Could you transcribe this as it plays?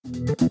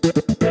You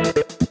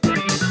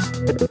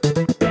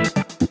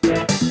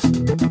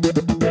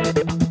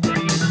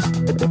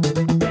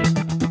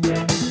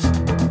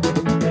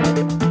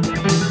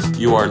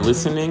are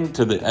listening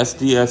to the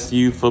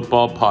SDSU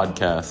Football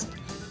Podcast,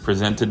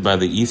 presented by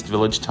the East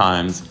Village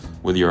Times,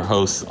 with your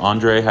hosts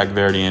Andre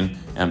Hagverdian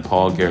and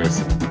Paul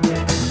Garrison.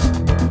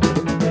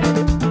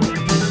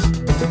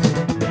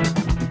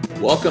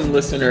 Welcome,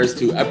 listeners,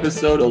 to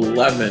episode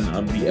 11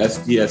 of the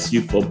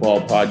SDSU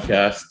Football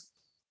Podcast.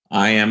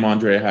 I am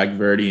Andre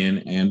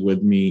Hagverdian, and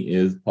with me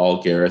is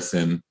Paul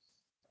Garrison.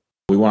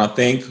 We want to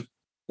thank,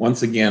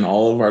 once again,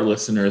 all of our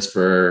listeners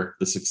for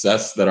the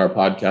success that our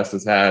podcast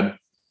has had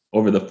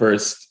over the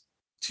first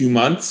 2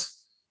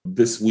 months.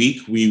 This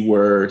week, we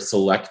were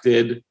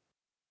selected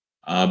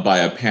by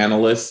a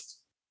panelist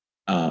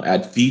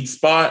at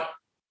FeedSpot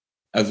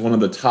as one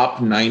of the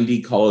top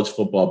 90 college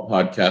football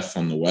podcasts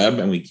on the web,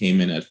 and we came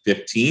in at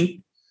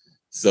 15th.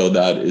 So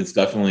that is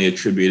definitely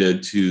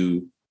attributed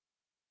to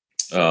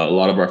a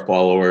lot of our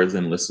followers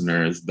and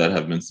listeners that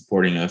have been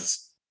supporting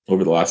us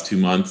over the last 2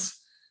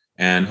 months.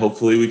 And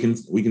hopefully we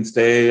can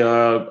stay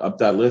up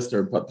that list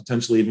or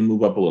potentially even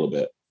move up a little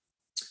bit.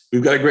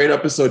 We've got a great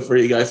episode for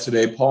you guys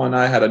today. Paul and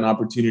I had an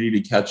opportunity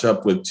to catch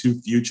up with two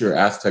future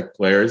Aztec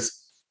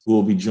players who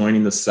will be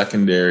joining the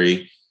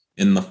secondary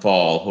in the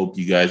fall. Hope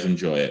you guys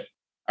enjoy it.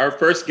 Our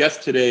first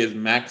guest today is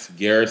Max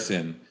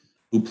Garrison,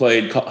 who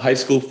played high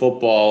school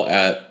football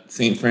at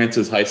St.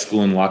 Francis High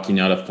School in La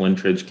Cañada,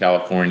 Flint Ridge,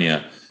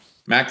 California.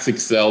 Max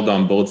excelled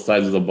on both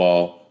sides of the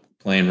ball,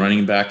 playing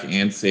running back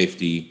and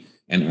safety,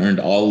 and earned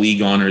all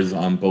league honors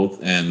on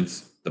both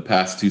ends the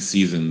past 2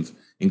 seasons,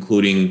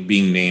 including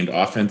being named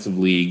Offensive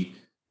League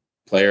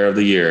Player of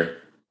the Year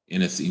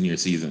in a senior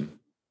season.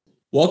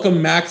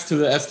 Welcome, Max, to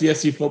the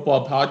SDSU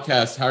Football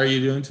Podcast. How are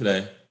you doing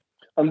today?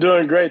 I'm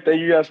doing great.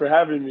 Thank you guys for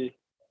having me.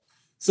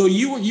 So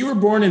you were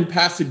born in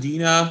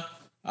Pasadena.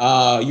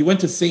 You went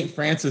to St.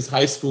 Francis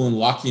High School in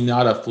La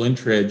Cañada,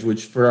 Flint Ridge,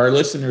 which for our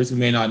listeners who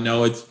may not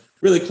know, it's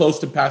really close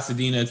to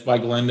Pasadena. It's by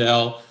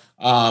Glendale.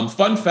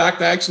 Fun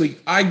fact,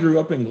 I grew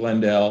up in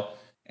Glendale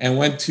and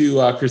went to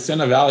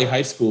Crescenta Valley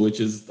High School, which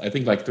is, I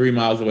think, like 3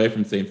 miles away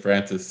from St.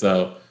 Francis.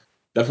 So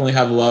definitely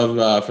have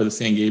love for the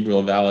San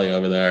Gabriel Valley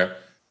over there.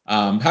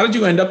 How did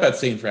you end up at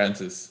St.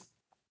 Francis?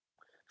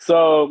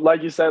 So,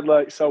 like you said,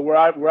 where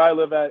I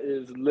live at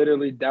is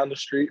literally down the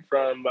street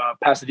from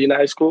Pasadena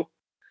High School.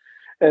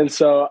 And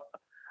so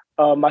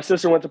my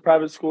sister went to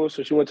private school,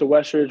 so she went to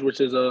Westridge, which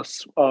is a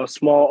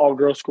small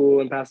all-girls school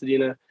in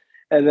Pasadena.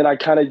 And then I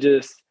kind of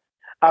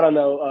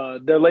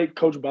their late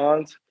Coach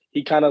Bonds,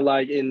 he kind of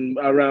like in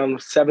around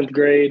 7th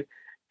grade,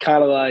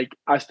 kind of like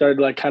I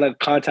started like kind of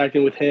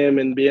contacting with him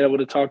and being able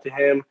to talk to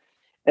him.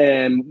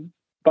 And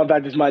fun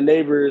fact is my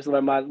neighbors,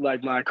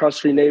 my cross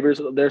street neighbors,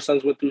 their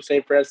sons went through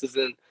St. Francis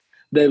and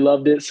they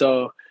loved it.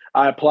 So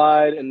I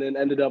applied and then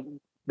ended up,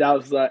 that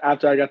was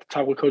after I got to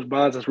talk with Coach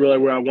Bonds, that's really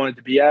where I wanted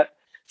to be at.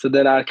 So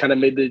then I kind of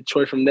made the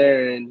choice from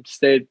there and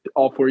stayed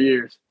all 4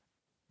 years.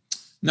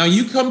 Now,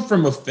 you come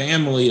from a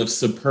family of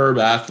superb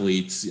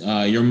athletes.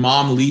 Your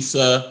mom,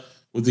 Lisa,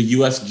 was a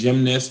U.S.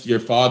 gymnast.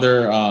 Your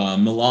father,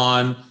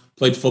 Milan,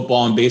 played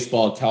football and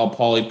baseball at Cal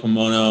Poly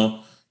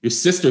Pomona. Your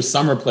sister,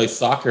 Summer, plays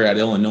soccer at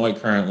Illinois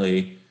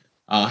currently.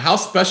 How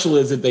special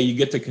is it that you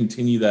get to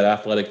continue that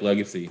athletic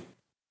legacy?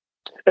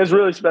 It's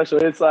really special.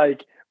 It's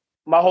like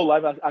my whole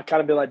life, I kind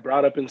of been like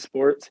brought up in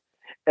sports,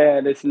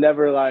 and it's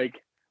never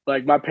like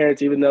my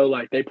parents, even though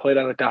like they played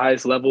at like the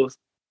highest levels,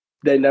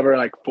 they never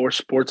like forced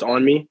sports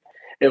on me.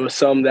 It was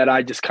something that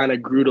I just kind of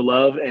grew to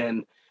love,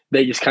 and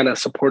they just kind of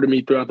supported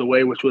me throughout the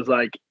way, which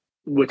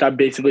I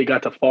basically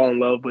got to fall in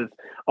love with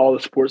all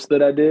the sports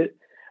that I did.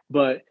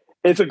 But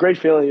it's a great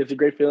feeling. It's a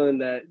great feeling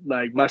that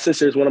like my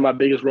sister is one of my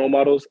biggest role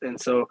models. And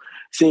so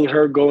seeing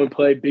her go and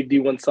play big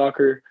D1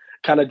 soccer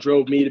kind of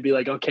drove me to be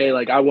like, okay,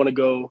 like I want to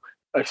go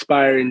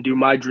aspire and do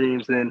my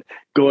dreams and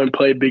go and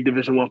play big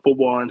Division I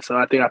football. And so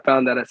I think I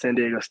found that at San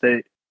Diego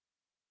State.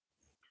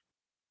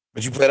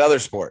 But you played other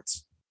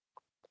sports.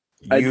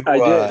 I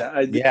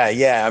did.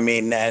 Yeah. I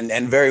mean,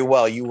 and very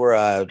well. You were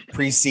a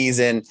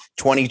preseason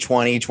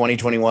 2020,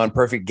 2021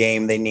 perfect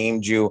game. They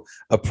named you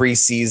a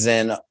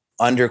preseason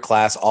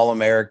underclass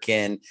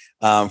All-American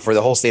for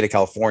the whole state of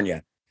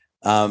California.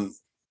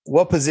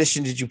 What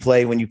position did you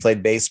play when you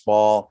played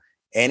baseball?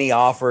 Any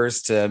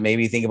offers to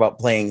maybe think about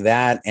playing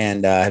that?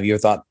 And have you ever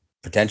thought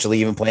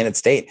potentially even playing at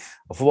state?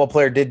 A football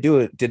player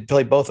did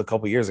play both a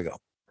couple years ago.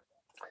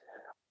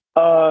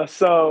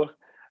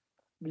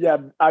 Yeah,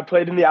 I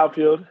played in the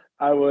outfield.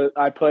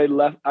 I played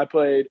left. I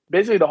played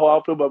basically the whole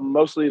outfield, but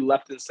mostly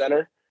left and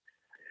center.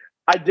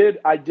 I did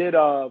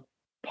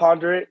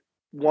ponder it,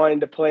 wanting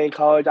to play in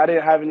college. I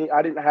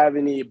didn't have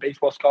any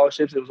baseball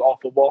scholarships. It was all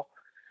football.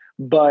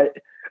 But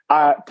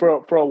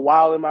for a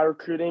while in my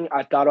recruiting,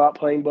 I thought about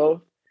playing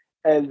both.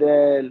 And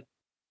then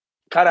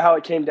kind of how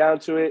it came down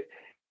to it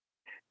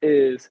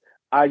is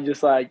I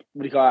just I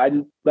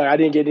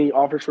didn't get any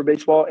offers for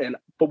baseball, and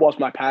football's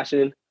my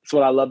passion. It's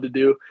what I love to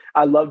do.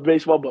 I love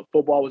baseball, but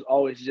football was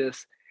always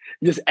just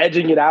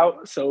edging it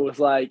out. So it was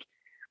like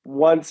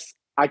once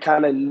I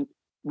kind of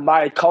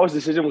my college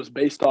decision was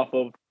based off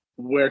of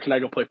where can I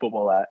go play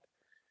football at.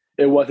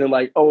 It wasn't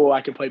like, oh,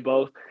 I can play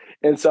both.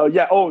 And so,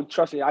 yeah,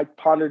 trust me, I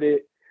pondered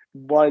it,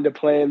 wanting to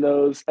play in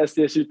those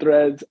SDSU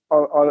threads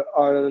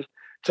on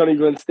Tony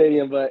Gwynn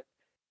Stadium. But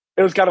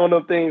it was kind of one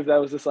of those things that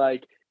was just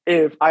like,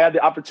 if I had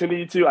the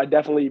opportunity to, I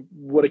definitely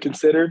would have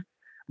considered.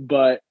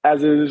 But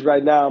as it is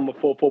right now, I'm a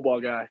full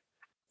football guy.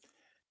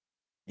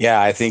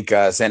 Yeah, I think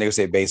San Diego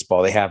State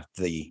baseball, they have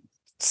the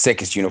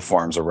sickest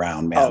uniforms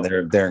around, man.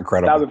 They're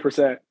incredible.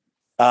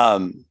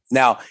 1,000%.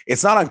 Now,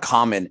 it's not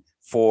uncommon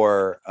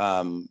for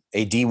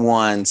a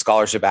D1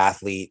 scholarship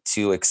athlete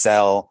to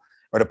excel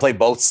or to play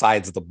both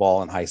sides of the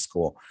ball in high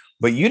school.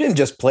 But you didn't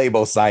just play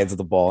both sides of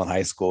the ball in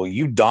high school.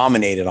 You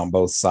dominated on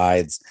both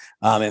sides.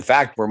 In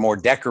fact, were more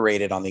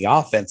decorated on the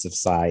offensive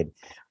side.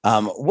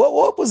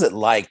 What was it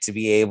like to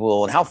be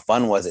able, and how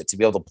fun was it to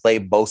be able to play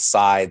both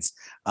sides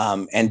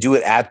and do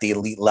it at the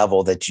elite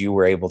level that you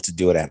were able to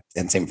do it at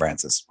in St.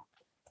 Francis?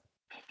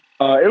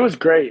 It was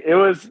great.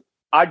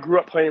 I grew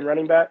up playing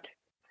running back,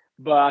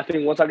 but I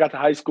think once I got to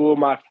high school,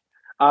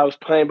 I was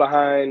playing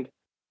behind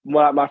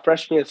my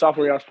freshman and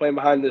sophomore year. I was playing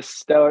behind this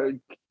stellar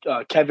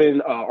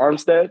Kevin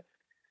Armstead.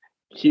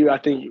 I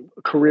think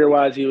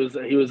career-wise, he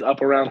was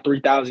up around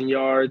 3,000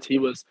 yards. He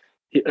was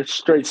a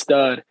straight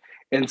stud,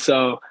 and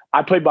so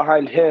I played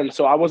behind him.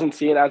 So I wasn't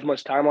seeing as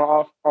much time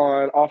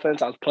on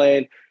offense. I was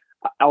playing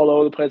all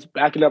over the place,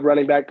 backing up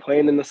running back,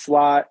 playing in the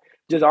slot,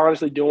 just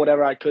honestly doing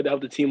whatever I could to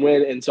help the team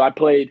win. And so I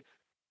played.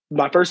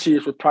 My first 2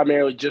 years were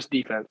primarily just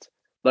defense.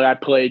 Like I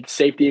played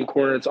safety and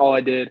corner. That's all I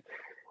did.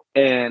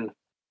 And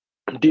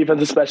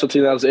defensive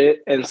specialty, that was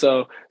it. And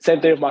so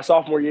same thing with my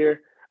sophomore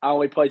year. I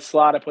only played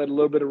slot. I played a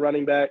little bit of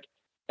running back.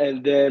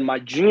 And then my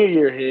junior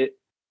year hit,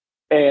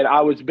 and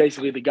I was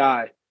basically the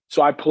guy.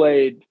 So I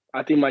played,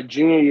 I think my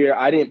junior year,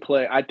 I didn't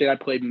play. I think I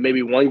played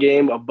maybe one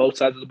game of both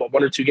sides of the ball,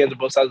 1 or 2 games of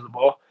both sides of the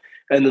ball.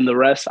 And then the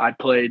rest, I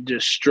played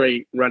just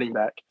straight running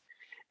back.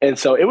 And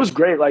so it was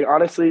great. Like,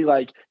 honestly,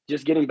 like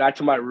just getting back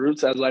to my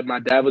roots, as like my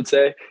dad would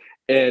say.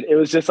 And it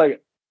was just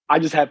like, I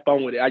just had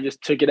fun with it. I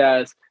just took it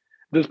as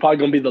this is probably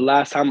going to be the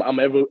last time I'm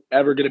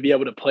ever going to be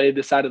able to play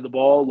this side of the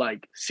ball.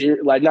 Like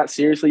not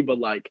seriously, but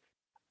like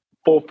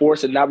full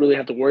force and not really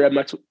have to worry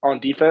much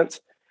on defense.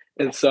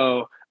 And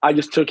so I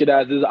just took it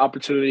as this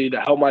opportunity to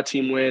help my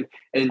team win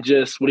and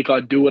just,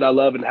 do what I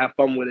love and have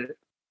fun with it.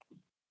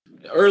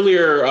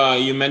 Earlier,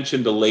 you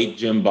mentioned the late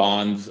Jim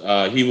Bonds.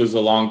 He was a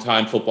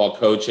longtime football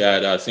coach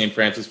at St.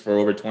 Francis for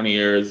over 20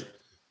 years.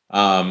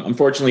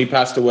 Unfortunately, he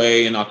passed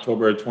away in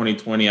October of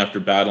 2020 after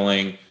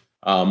battling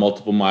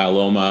multiple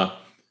myeloma.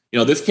 You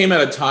know, this came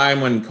at a time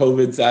when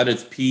COVID's at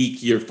its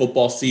peak. Your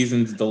football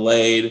season's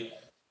delayed.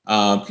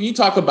 Can you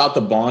talk about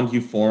the bond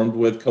you formed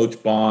with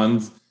Coach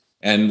Bonds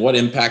and what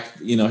impact,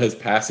 his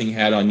passing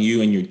had on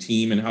you and your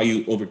team and how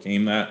you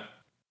overcame that?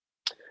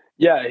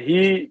 Yeah,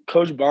 me and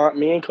Coach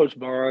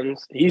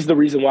Bonds, he's the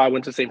reason why I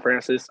went to St.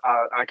 Francis.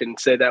 I can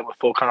say that with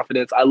full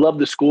confidence. I love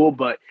the school,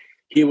 but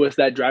he was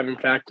that driving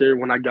factor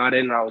when I got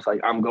in. And I was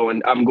like, I'm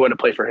going to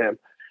play for him.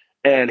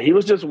 And he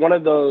was just one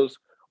of those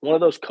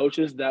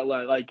coaches that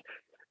like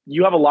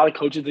you have a lot of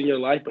coaches in your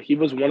life, but he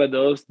was one of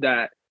those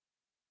that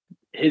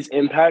his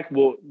impact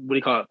will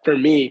for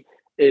me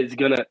will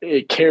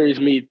carry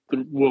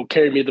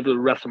me through the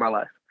rest of my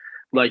life.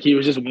 Like he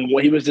was just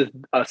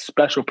a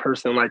special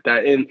person like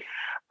that. And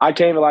I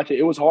can't even lie to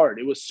you. It was hard.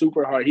 It was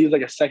super hard. He was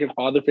like a second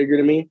father figure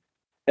to me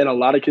and a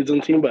lot of kids on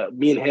the team. But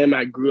me and him,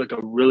 I grew like a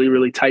really,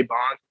 really tight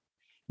bond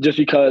just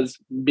because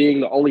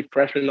being the only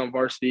freshman on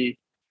varsity,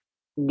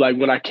 like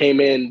when I came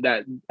in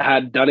that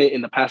had done it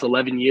in the past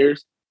 11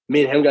 years,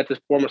 me and him got to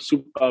form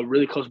a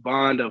really close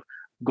bond of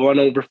going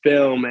over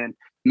film and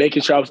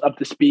making sure I was up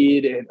to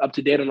speed and up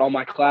to date on all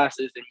my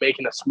classes and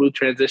making a smooth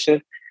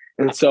transition.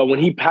 And so when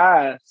he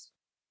passed,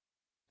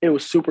 it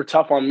was super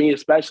tough on me,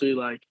 especially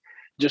like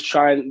just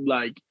trying,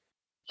 like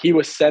he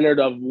was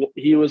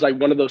like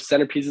one of those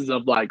centerpieces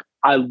of like,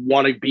 I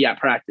want to be at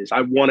practice.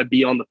 I want to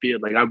be on the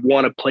field. Like I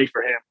want to play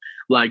for him.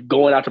 Like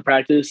going out to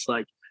practice,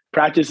 like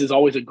practice is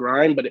always a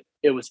grind, but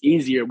it was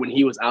easier when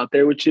he was out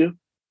there with you.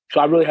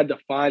 So I really had to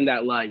find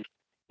that like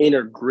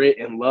inner grit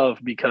and love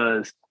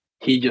because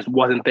he just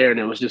wasn't there. And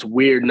it was just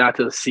weird not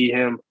to see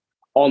him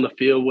on the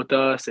field with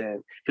us.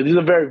 And because he's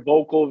a very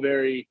vocal,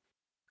 very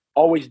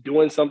always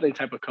doing something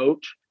type of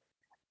coach.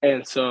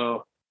 And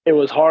so it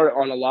was hard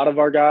on a lot of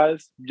our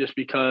guys just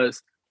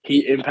because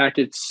he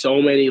impacted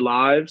so many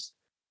lives.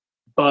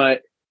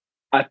 But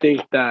I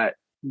think that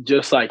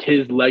just like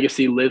his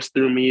legacy lives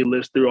through me,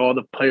 lives through all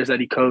the players that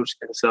he coached.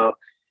 And so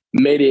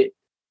made it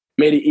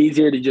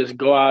easier to just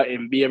go out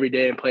and be every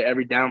day and play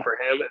every down for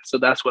him. And so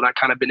that's what I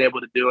kind of been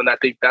able to do. And I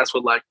think that's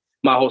what like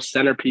my whole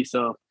centerpiece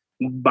of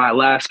my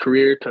last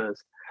career.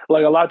 Cause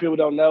like a lot of people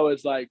don't know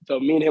is like, so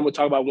me and him would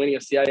talk about winning a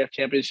CIF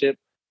championship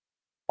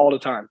all the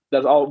time.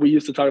 That's all we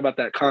used to talk about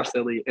that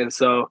constantly. And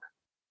so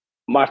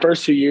my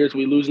first 2 years,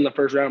 we lose in the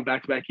first round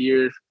back-to-back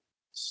years.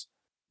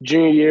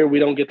 Junior year, we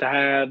don't get to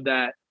have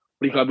that.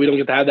 We don't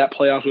get to have that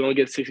playoffs. We don't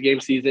get 6-game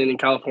season in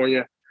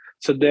California.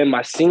 So then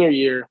my senior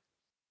year,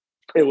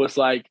 it was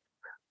like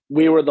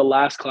we were the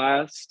last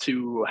class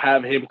to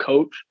have him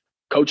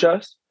coach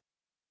us.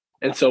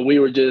 And so we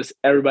were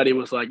everybody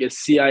was like,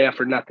 it's CIF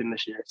or nothing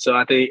this year. So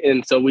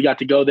and so we got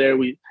to go there.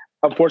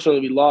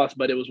 Unfortunately we lost,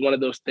 but it was one of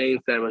those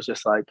things that was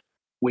just like,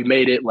 we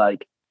made it,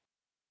 like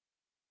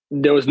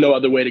there was no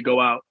other way to go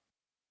out.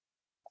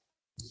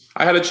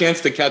 I had a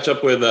chance to catch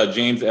up with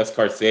James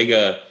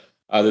Escarcega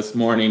this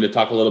morning to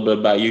talk a little bit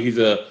about you. He's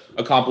a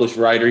accomplished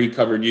writer. He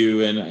covered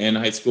you in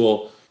high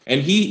school,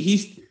 and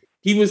he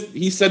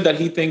said that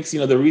he thinks,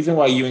 the reason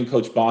why you and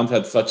Coach Bonds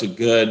had such a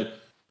good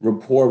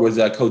rapport was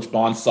that Coach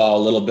Bonds saw a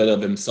little bit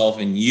of himself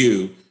in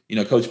you.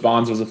 Coach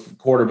Bonds was a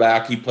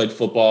quarterback. He played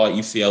football at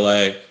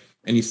UCLA,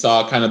 and he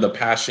saw kind of the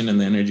passion and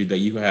the energy that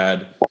you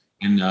had,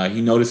 and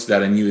he noticed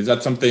that in you. Is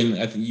that something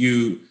that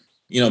you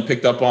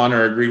picked up on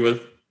or agree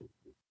with?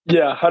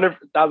 Yeah,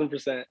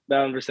 100,000%.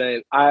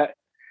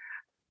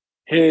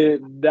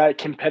 That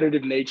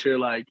competitive nature,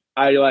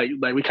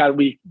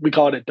 we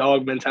call it a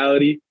dog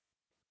mentality,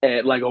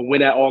 and like a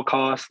win at all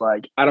costs.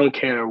 Like, I don't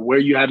care where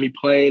you have me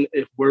playing.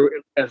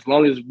 As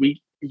long as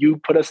you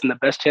put us in the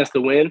best chance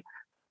to win,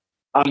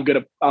 I'm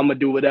gonna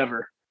do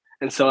whatever.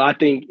 And so I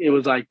think it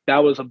was like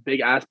that was a big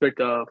aspect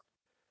of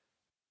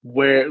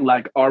where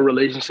like our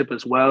relationship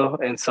as well.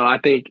 And so I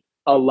think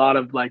a lot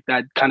of like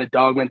that kind of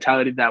dog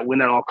mentality, that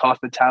win at all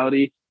cost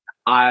mentality,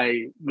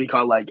 we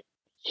call like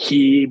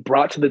he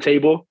brought to the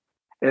table.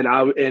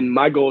 And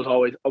my goal is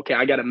always, okay,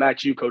 I got to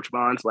match you, Coach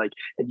Bonds. Like,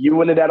 if you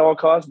win it at all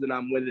costs, then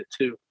I'm with it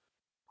too.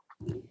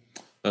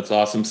 That's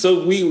awesome.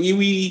 So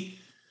we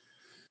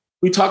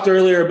talked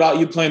earlier about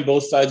you playing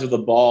both sides of the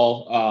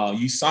ball.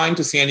 You signed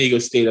to San Diego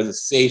State as a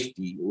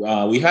safety.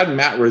 We had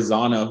Matt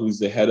Rosano, who's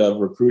the head of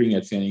recruiting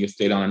at San Diego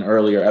State, on an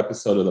earlier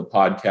episode of the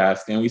podcast.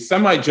 And we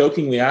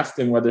semi-jokingly asked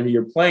him whether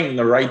you're playing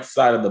the right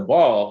side of the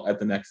ball at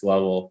the next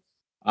level.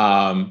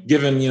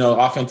 Given,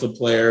 offensive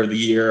player of the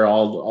year,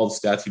 all the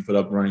stats you put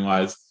up running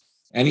wise.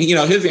 And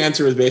his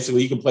answer is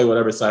basically you can play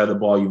whatever side of the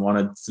ball you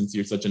wanted since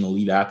you're such an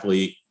elite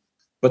athlete,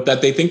 but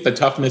that they think the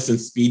toughness and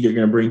speed you're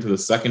going to bring to the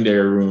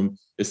secondary room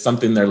is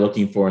something they're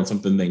looking for and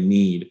something they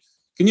need.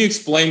 Can you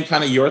explain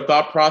kind of your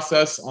thought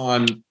process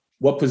on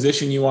what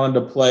position you wanted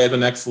to play at the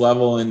next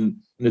level and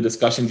the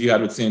discussions you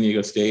had with San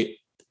Diego State?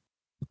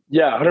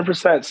 Yeah,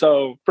 100%.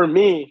 So for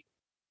me,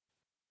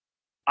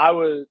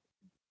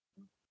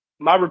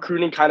 my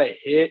recruiting kind of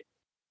hit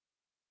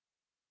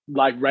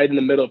like right in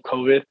the middle of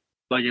COVID.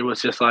 Like, it was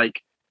just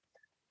like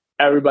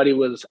everybody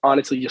was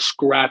honestly just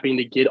scrapping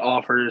to get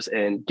offers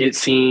and get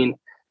seen,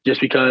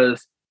 just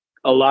because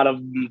a lot of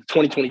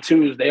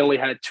 2022s, they only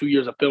had 2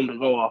 years of film to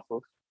go off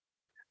of.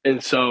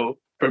 And so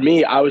for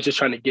me, I was just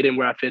trying to get in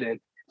where I fit in.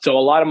 So a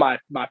lot of my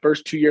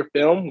first 2-year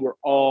film were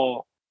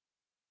all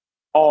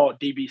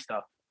DB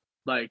stuff.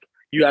 Like,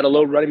 you had a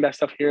little running back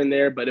stuff here and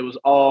there, but it was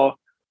all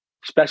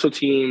special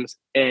teams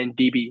and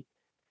DB.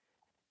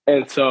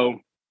 And so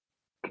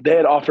they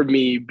had offered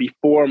me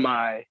before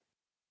my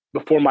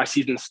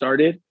season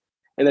started,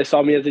 and they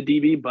saw me as a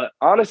DB. But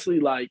honestly,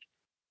 like,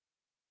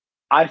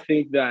 I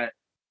think that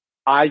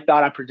I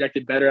thought I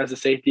projected better as a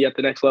safety at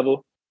the next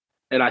level.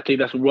 And I think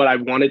that's what I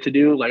wanted to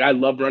do. Like, I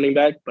love running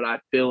back, but I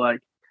feel like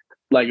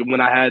when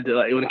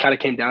it kind of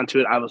came down to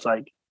it, I was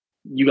like,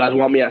 you guys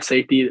want me at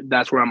safety,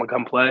 that's where I'm gonna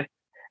come play.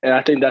 And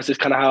I think that's just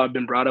kind of how I've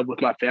been brought up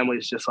with my family.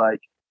 It's just like,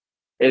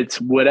 it's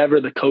whatever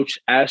the coach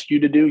asked you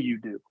to do, you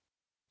do.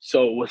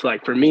 So it was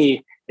like, for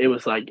me, it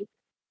was like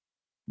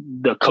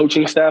the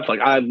coaching staff. Like,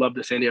 I love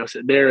the San Diego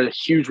State. They're a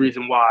huge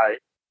reason why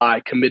I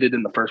committed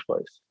in the first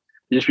place,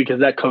 just because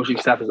that coaching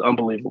staff is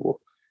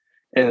unbelievable.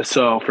 And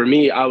so for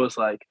me, I was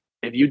like,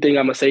 if you think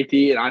I'm a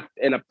safety,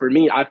 and for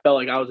me, I felt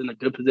like I was in a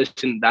good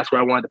position. That's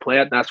where I wanted to play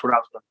at. That's what I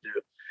was going to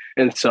do.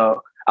 And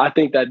so I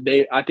think I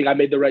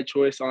made the right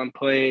choice on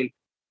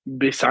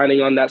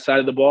signing on that side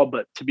of the ball.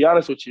 But to be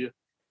honest with you,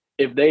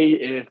 if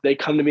they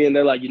come to me and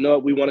they're like, you know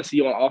what, we want to see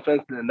you on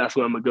offense, then that's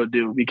what I'm going to go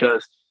do,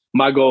 because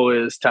my goal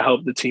is to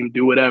help the team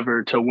do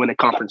whatever to win a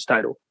conference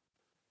title.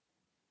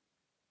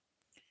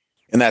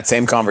 In that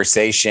same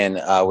conversation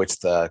with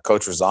the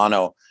Coach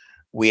Rosano,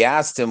 we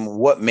asked him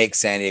what makes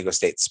San Diego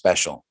State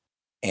special.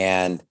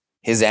 And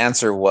his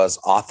answer was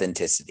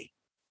authenticity.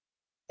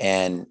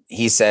 And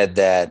he said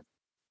that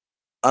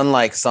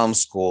unlike some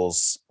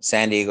schools,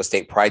 San Diego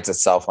State prides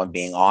itself on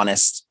being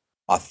honest,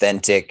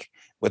 authentic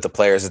with the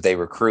players that they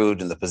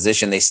recruit and the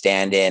position they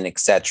stand in,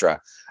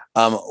 etc.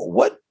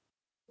 What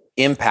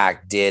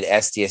impact did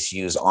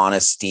SDSU's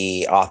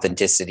honesty,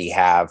 authenticity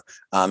have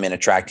in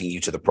attracting you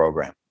to the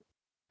program?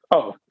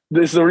 Oh,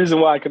 this is the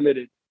reason why I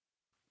committed.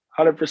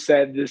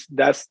 100%.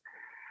 That's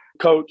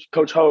Coach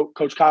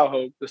Kyle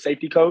Hogue, the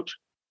safety coach.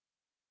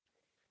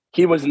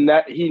 He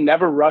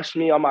never rushed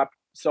me on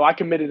so I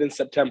committed in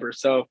September.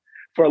 So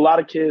for a lot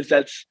of kids,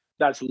 that's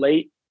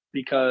late,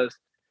 because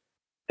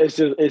it's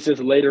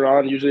just later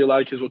on. Usually a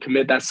lot of kids will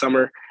commit that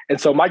summer.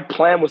 And so my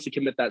plan was to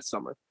commit that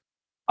summer.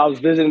 I was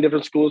visiting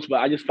different schools, but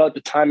I just felt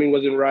the timing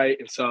wasn't right.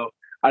 And so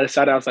I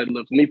decided, I was like,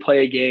 look, let me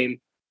play a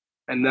game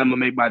and then I'm going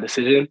to make my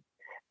decision.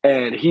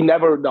 And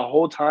the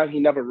whole time, he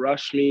never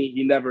rushed me.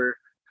 He never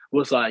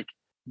was like,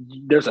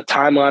 there's a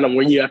timeline on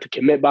when you have to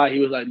commit by. He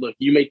was like, look,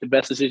 you make the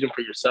best decision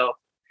for yourself.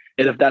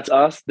 And if that's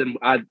us, then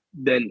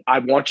I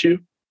want you.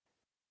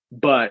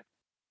 But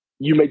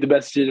you make the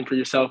best decision for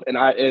yourself. And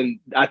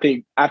I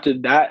think after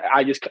that,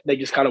 they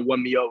just kind of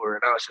won me over.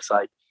 And I was just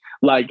like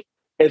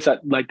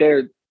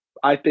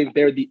I think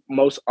they're the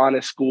most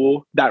honest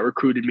school that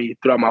recruited me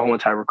throughout my whole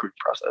entire recruiting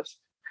process.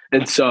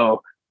 And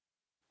so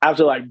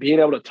after like being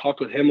able to talk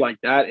with him like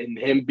that and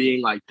him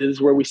being like, this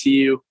is where we see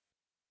you,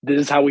 this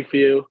is how we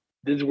feel,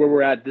 this is where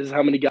we're at, this is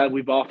how many guys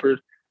we've offered,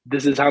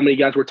 this is how many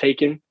guys we're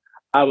taking,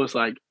 I was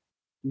like,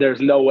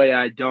 there's no way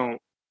I don't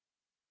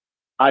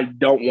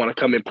want to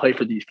come and play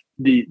for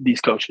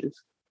these coaches.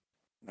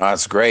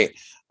 That's great.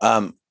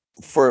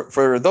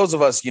 For those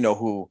of us,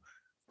 who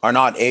are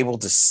not able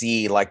to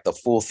see like the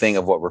full thing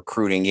of what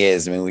recruiting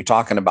is. I mean, we're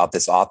talking about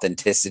this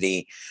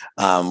authenticity.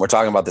 We're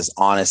talking about this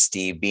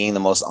honesty, being the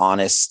most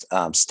honest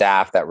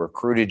staff that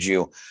recruited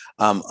you.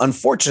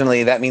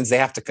 Unfortunately, that means they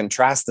have to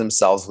contrast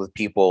themselves with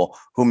people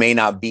who may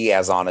not be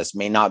as honest,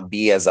 may not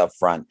be as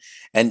upfront.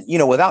 And,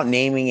 without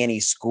naming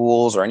any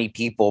schools or any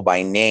people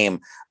by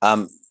name,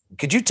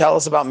 could you tell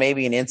us about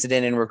maybe an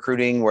incident in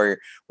recruiting where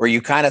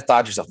you kind of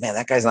thought to yourself, man,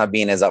 that guy's not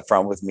being as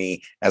upfront with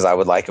me as I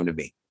would like him to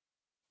be?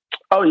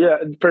 Oh yeah.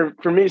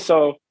 For me,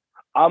 so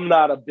I'm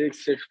not a big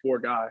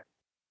 6'4" guy,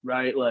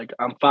 right? Like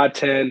I'm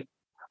 5'10".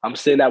 I'm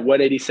sitting at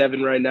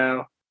 187 right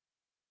now.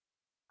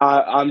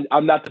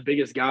 I'm not the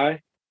biggest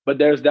guy, but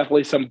there's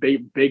definitely some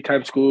big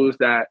time schools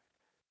that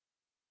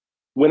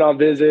went on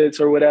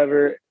visits or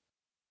whatever,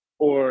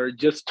 or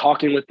just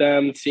talking with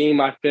them, seeing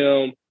my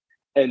film,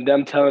 and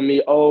them telling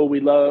me, "Oh,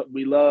 we love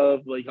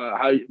like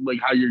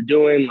how you're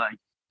doing, like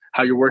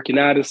how you're working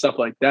out and stuff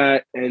like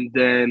that," and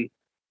then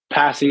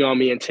passing on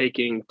me and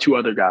taking two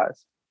other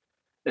guys.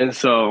 And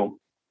so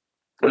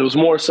it was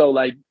more so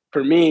like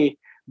for me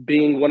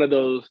being one of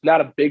those,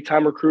 not a big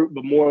time recruit,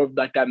 but more of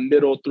like that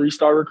middle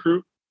 3-star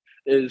recruit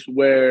is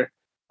where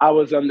I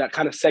was on that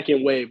kind of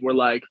second wave where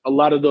like a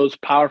lot of those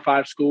Power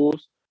 5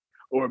 schools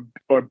or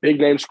big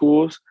name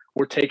schools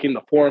were taking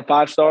the 4 and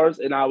 5 stars,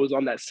 and I was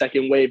on that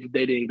second wave.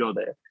 They didn't go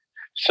there.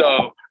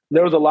 So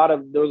there was a lot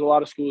of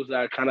schools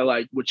that kind of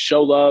like would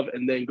show love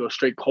and then go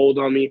straight cold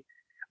on me.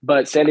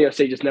 But San Diego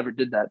State just never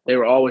did that. They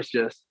were always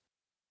just,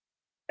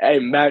 hey,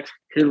 Max,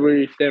 here's where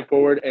you stand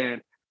forward. And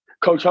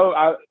Coach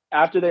Ho,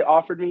 after they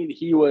offered me,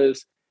 he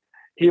was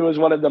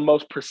one of the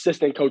most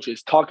persistent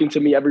coaches, talking to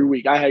me every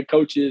week. I had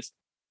coaches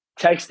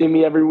texting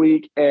me every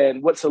week.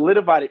 And what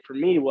solidified it for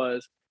me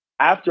was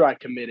after I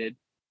committed,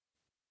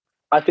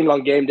 I think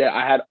on game day,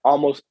 I had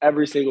almost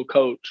every single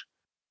coach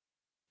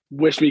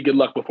wish me good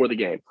luck before the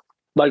game,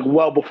 like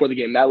well before the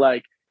game. That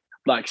like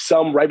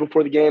some right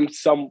before the game,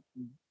 some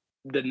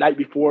the night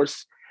before,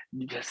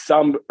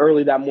 some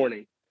early that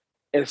morning.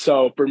 And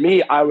so for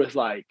me, I was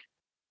like,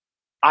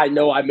 I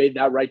know I made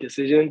that right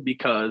decision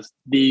because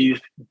these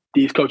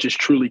coaches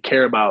truly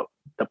care about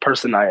the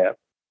person I am.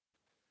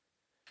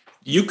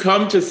 You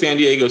come to San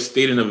Diego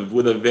State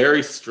with a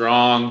very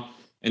strong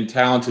and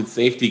talented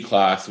safety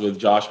class with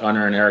Josh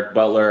Hunter and Eric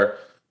Butler.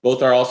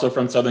 Both are also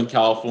from Southern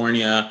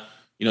California.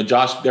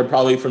 Josh, they're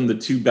probably from the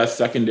two best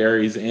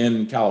secondaries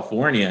in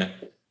California.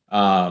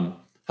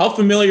 How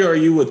familiar are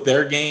you with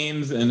their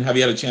games, and have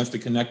you had a chance to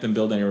connect and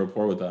build any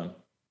rapport with them?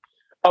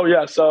 Oh,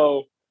 yeah.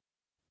 So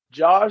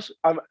Josh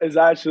I'm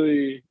pretty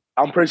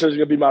sure he's going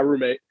to be my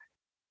roommate.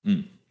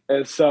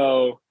 And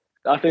so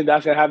I think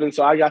that's going to happen.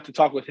 So I got to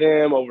talk with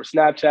him over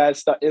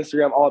Snapchat,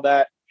 Instagram, all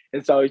that.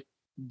 And so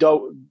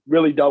dope,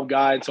 really dope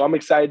guy. And so I'm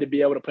excited to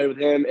be able to play with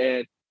him.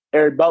 And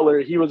Eric Butler,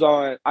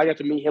 I got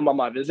to meet him on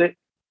my visit.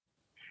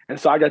 And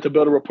so I got to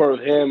build a rapport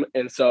with him.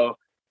 And so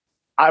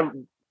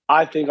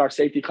I think our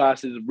safety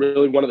class is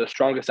really one of the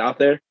strongest out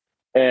there.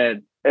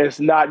 And it's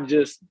not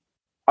just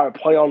our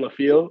play on the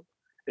field.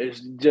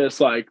 It's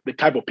just like the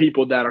type of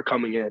people that are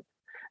coming in.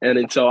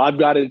 And so I've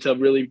gotten to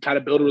really kind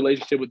of build a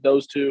relationship with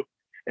those two.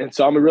 And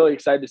so I'm really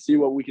excited to see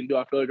what we can do.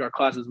 I feel like our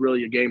class is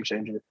really a game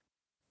changer.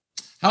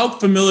 How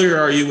familiar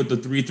are you with the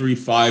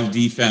 3-3-5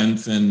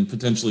 defense and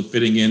potentially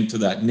fitting into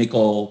that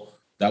nickel,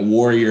 that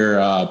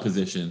warrior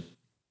position?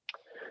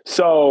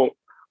 So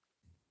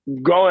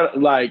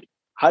growing like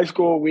high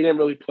school, we didn't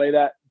really play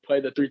the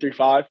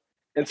 3-3-5.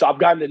 And so I've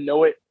gotten to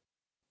know it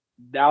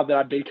now that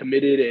I've been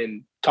committed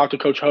and talked to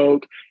Coach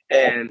Hogue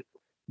and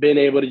been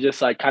able to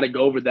just like kind of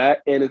go over that.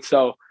 And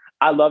so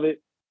I love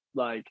it.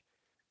 Like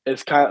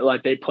it's kind of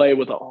like they play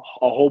with a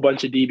whole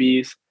bunch of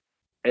DBs.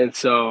 And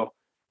so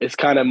it's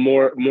kind of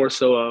more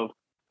so of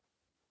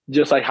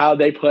just like how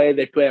they play.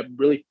 They play a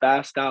really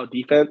fast style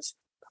defense,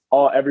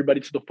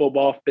 everybody to the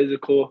football,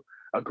 physical,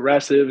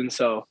 aggressive. And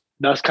so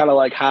that's kind of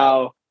like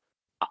how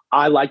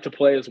I like to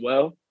play as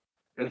well.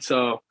 And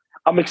so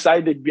I'm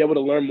excited to be able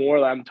to learn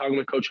more. I'm talking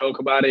with Coach Hoke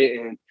about it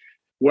and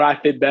where I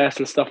fit best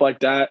and stuff like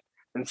that.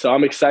 And so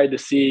I'm excited to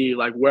see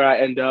like where I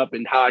end up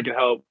and how I can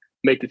help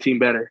make the team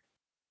better.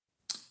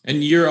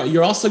 And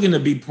you're also going to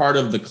be part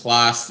of the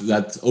class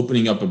that's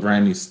opening up a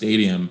brand new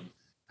stadium.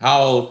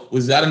 How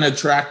was that an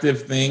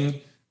attractive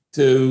thing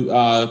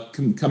to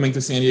coming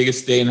to San Diego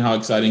State, and how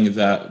exciting is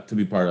that to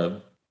be part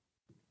of?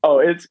 Oh,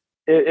 it's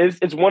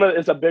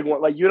a big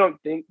one. Like you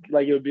don't think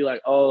like it would be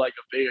like, oh, like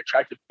a big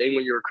attractive thing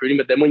when you're recruiting,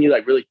 but then when you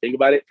like really think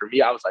about it, for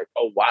me, I was like,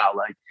 oh wow,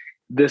 like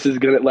this is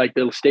gonna like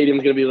the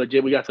stadium's gonna be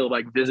legit. We got to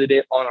like visit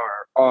it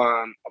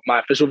on my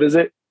official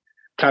visit,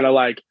 kind of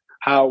like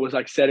how it was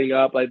like setting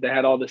up. Like they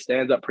had all the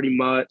stands up pretty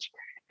much,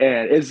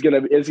 and it's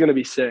gonna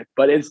be sick.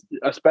 But it's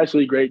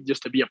especially great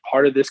just to be a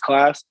part of this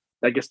class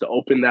that gets to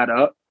open that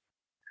up,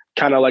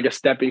 kind of like a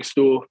stepping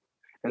stool.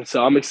 And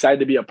so I'm excited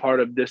to be a part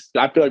of this.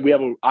 I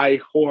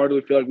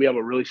wholeheartedly feel like we have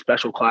a really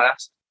special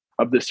class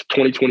of this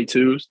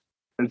 2022s.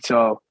 And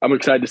so I'm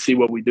excited to see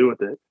what we do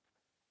with it.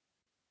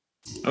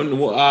 When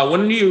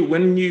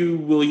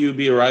will you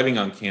be arriving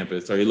on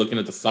campus? Are you looking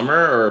at the summer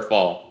or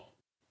fall?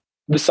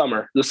 The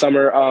summer.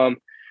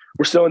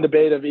 We're still in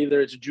debate of either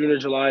it's June or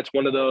July. It's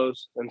one of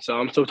those. And so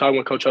I'm still talking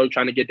with Coach Hogue,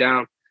 trying to get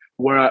down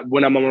when I'm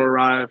going to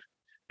arrive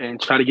and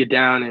try to get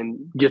down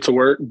and get to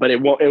work. But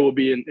it will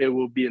be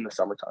in the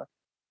summertime.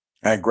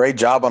 All right, great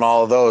job on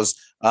all of those.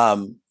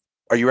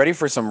 Are you ready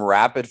for some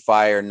rapid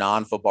fire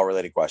non-football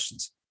related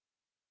questions?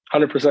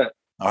 100%.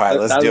 All right,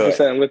 let's do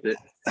it. I'm with it.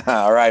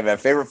 All right, man.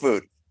 Favorite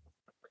food?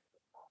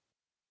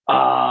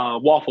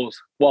 Waffles,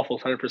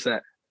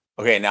 100%.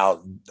 Okay,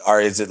 now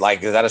is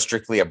that a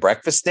strictly a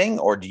breakfast thing,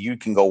 or you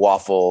can go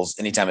waffles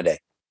any time of day?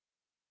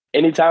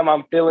 Anytime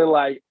I'm feeling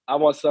like I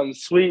want something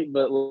sweet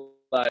but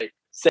like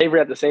savory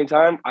at the same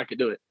time, I could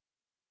do it.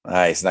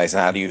 Nice.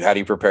 How do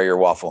you prepare your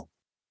waffle?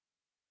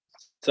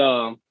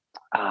 So,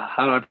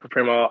 how do I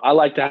prepare my? I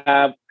like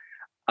to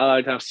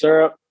have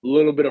syrup, a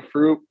little bit of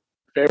fruit.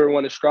 Favorite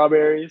one is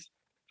strawberries.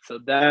 So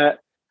that,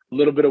 a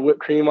little bit of whipped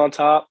cream on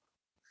top.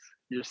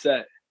 You're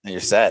set. You're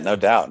set, no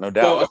doubt.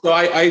 So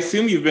I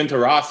assume you've been to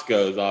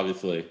Roscoe's,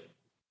 obviously.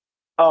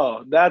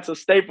 Oh, that's a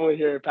staple in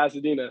here in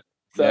Pasadena.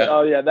 So, yeah.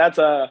 Oh yeah, that's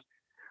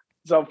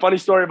so funny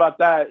story about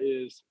that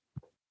is,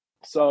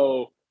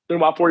 so through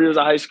my 4 years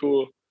of high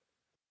school,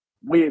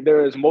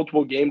 there is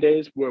multiple game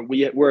days where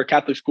we're a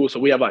Catholic school, so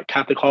we have like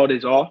Catholic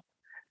holidays off.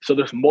 So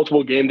there's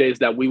multiple game days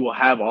that we will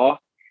have off,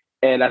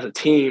 and as a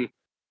team,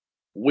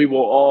 we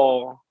will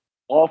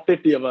all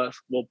 50 of us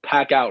will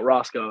pack out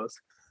Roscoe's.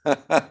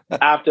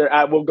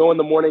 We'll go in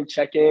the morning,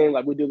 check in,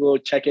 like we do a little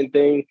check-in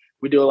thing.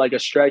 We do like a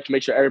stretch,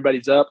 make sure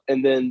everybody's up,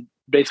 and then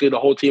basically the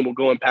whole team will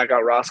go and pack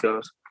out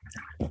Roscoe's.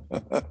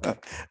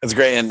 That's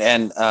great.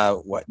 And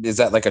what is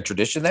that, like a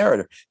tradition there,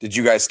 or did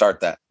you guys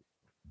start that?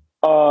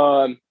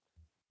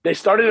 They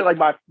started it like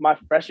my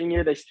freshman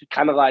year. They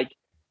kind of like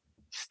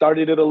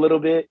started it a little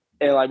bit,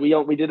 and like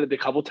we did it a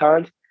couple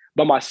times.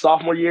 But my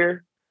sophomore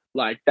year,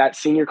 like that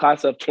senior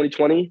class of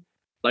 2020,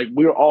 like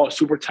we were all a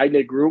super tight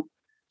knit group.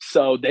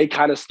 So they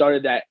kind of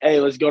started that, hey,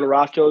 let's go to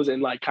Roscoe's,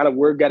 and like kind of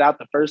word got out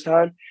the first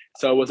time.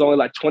 So it was only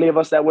like 20 of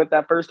us that went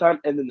that first time,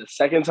 and then the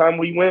second time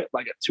we went,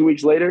 like 2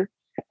 weeks later,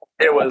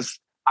 it was,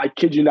 I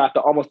kid you not,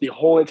 almost the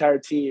whole entire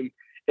team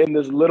in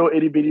this little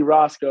itty bitty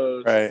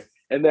Roscoe's. Right.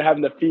 And they're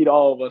having to feed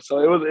all of us. So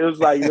it was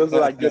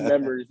like good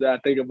memories that I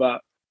think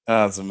about.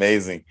 Oh, that's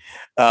amazing.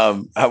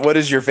 What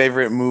is your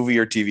favorite movie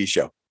or TV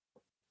show?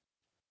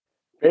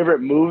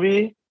 Favorite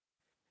movie?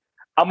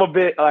 I'm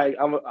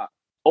a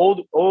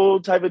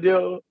old type of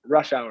deal.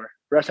 Rush Hour.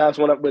 Rush Hour's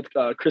one up with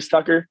Chris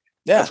Tucker.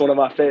 Yeah. That's one of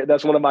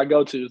my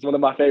go-tos. One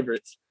of my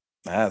favorites.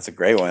 That's a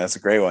great one.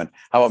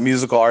 How about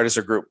musical artist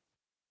or group?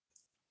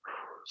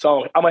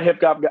 So I'm a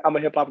hip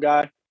hop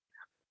guy.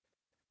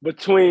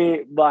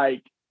 Between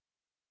like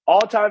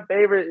all-time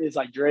favorite is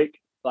like Drake.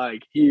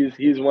 Like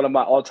he's one of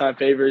my all-time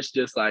favorites,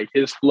 just like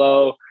his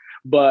flow.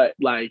 But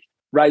like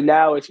right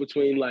now it's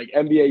between like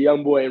NBA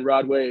Youngboy and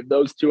Rod Wave.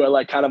 Those two are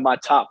like kind of my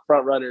top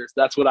front runners.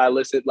 That's what I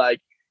listen like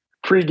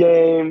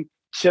pregame,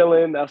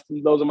 chilling.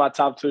 Those are my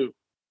top two.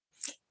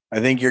 I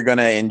think you're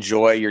gonna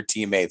enjoy your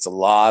teammates. A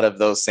lot of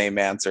those same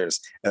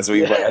answers as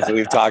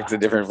we've talked to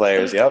different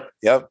players. Yep.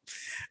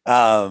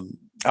 How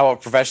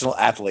about professional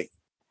athlete?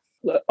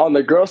 On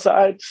the girl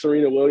side,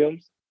 Serena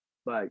Williams.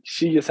 Like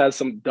she just has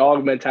some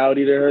dog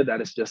mentality to her that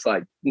is just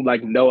like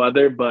no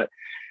other. But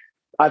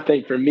I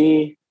think for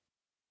me,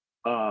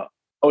 Odell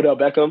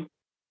Beckham,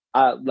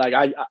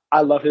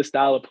 I love his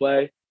style of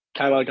play.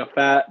 Kind of like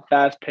a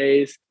fast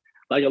pace,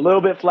 like a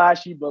little bit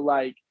flashy, but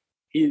like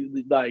he's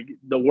like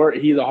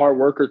he's a hard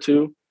worker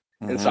too.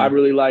 Mm-hmm. And so I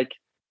really like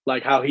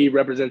how he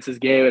represents his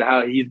game and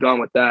how he's gone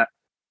with that.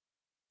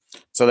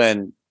 So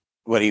then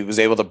he was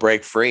able to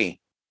break free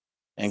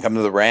and come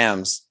to the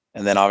Rams.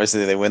 And then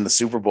obviously they win the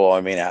Super Bowl.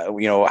 I mean,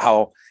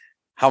 how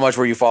much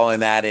were you following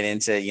that and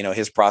into,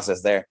 his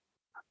process there?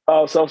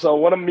 Oh, so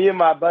one of me and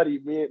my buddy,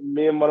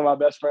 me and one of my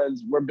best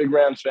friends, we're big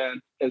Rams fan.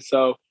 And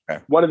so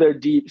one of their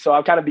so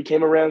I kind of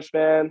became a Rams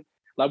fan,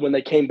 like when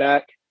they came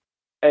back.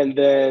 And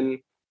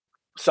then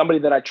somebody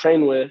that I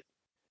trained with,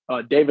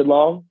 David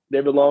Long,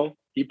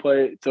 he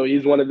played. So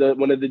he's one of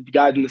the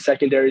guys in the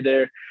secondary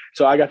there.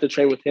 So I got to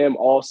train with him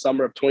all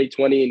summer of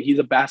 2020, and he's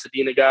a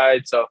Pasadena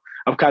guy. So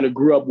I've kind of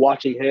grew up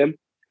watching him.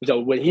 So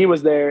when he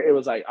was there, it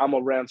was like, I'm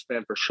a Rams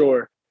fan for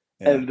sure.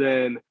 Yeah. And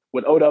then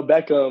when Odell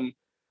Beckham,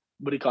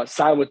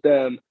 signed with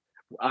them,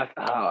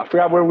 I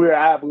forgot where we were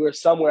at. We were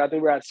somewhere. I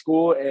think we were at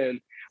school,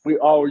 and we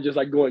all were just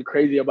like going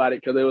crazy about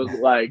it because it was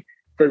like,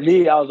 for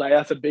me, I was like,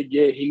 that's a big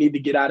get. He need to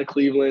get out of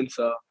Cleveland,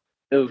 so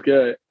it was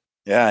good.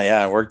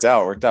 Yeah, it worked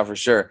out for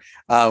sure.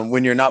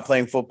 When you're not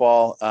playing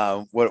football,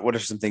 what are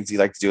some things you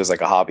like to do as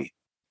like a hobby?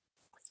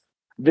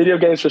 Video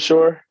games for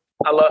sure.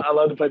 I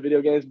love to play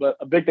video games, but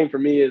a big thing for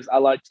me is I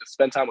like to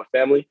spend time with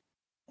family.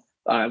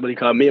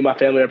 Me and my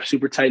family are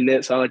super tight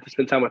knit, so I like to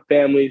spend time with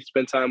family,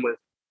 spend time with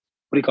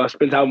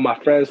spend time with my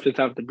friends, spend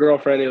time with the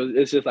girlfriend.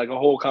 It's just like a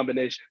whole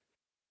combination.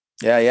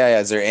 Yeah.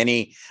 Is there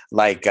any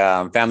like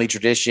family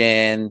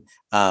tradition,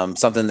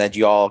 something that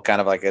you all kind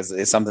of like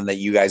is something that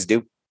you guys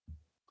do?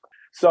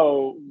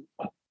 So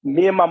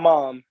me and my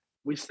mom,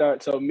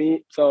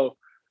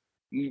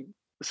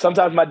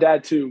 sometimes my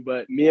dad too,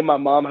 but me and my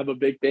mom have a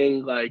big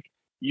thing. Like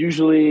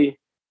usually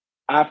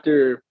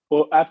after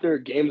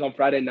games on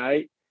Friday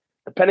night,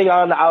 depending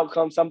on the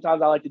outcome,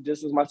 sometimes I like to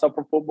distance myself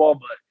from football,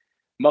 but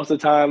most of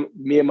the time,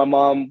 me and my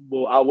mom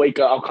I'll wake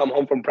up, I'll come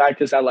home from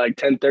practice at like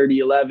 10:30,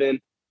 11,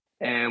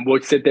 and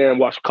we'll sit there and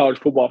watch college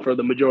football for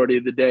the majority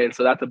of the day. And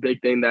so that's a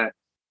big thing that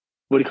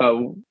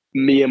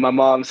me and my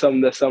mom,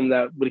 something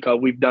that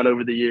we've done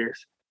over the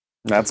years.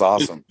 That's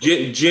awesome.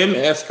 Jim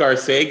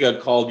Escarcega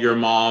called your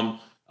mom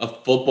a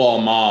football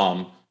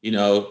mom. You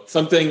know,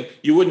 something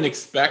you wouldn't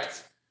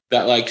expect,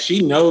 that like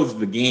she knows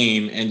the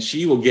game and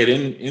she will get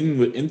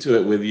into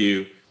it with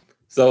you.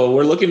 So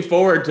we're looking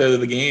forward to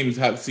the games,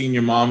 seeing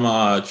your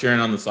mom cheering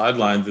on the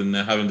sidelines and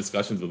having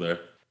discussions with her.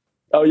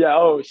 Oh yeah.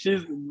 Oh,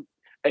 she's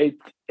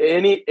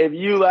if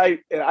you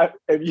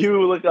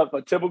look up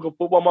a typical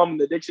football mom in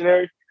the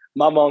dictionary,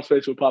 my mom's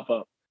face will pop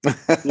up.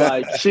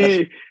 Like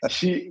she's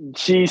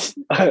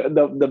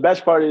the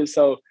best part is,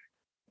 so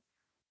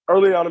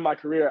early on in my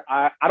career,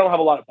 I don't have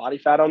a lot of body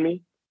fat on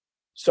me.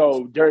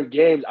 So during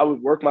games, I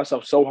would work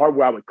myself so hard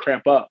where I would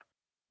cramp up.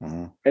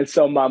 Mm-hmm. And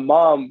so my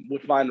mom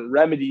would find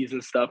remedies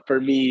and stuff for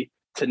me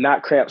to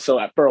not cramp. So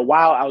for a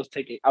while, I was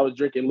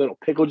drinking little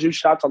pickle juice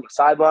shots on the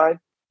sideline.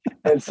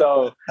 And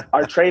so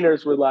our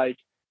trainers were like,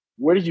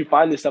 "Where did you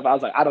find this stuff?" I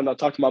was like, "I don't know.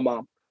 Talk to my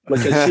mom."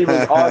 Because she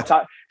was on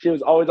top. She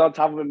was always on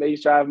top of it,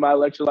 making sure I have my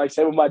electrolytes.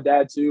 Same with my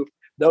dad too.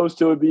 Those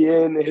two would be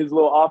in his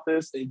little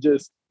office and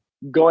just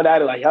going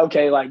at it like,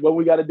 "Okay, like what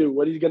we got to do?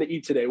 What he's gonna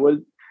eat today? What?"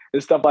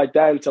 and stuff like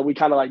that. And so we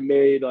kind of like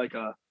made like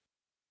a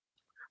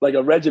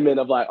regimen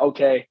of like,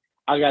 okay,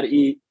 I got to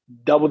eat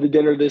double the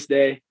dinner this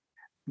day,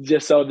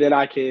 just so then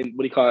I can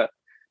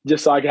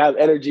just so I can have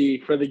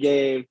energy for the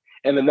game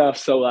and enough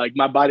so like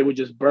my body would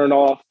just burn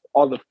off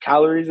all the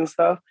calories and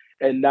stuff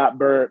and not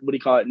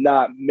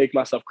not make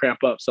myself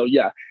cramp up. So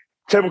yeah,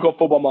 typical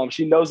football mom.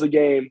 She knows the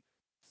game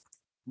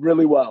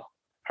really well.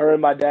 Her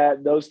and my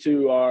dad, those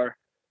two are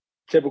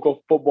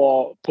typical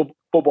football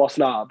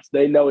snobs.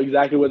 They know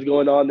exactly what's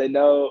going on. They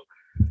know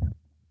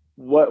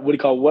what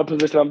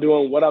position I'm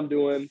doing, what I'm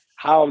doing,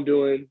 how I'm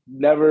doing.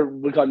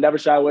 Never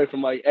shy away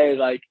from like, hey,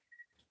 like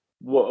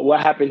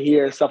what happened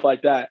here and stuff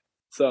like that.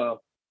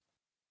 So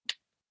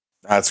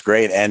that's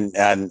great. And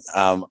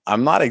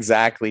I'm not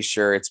exactly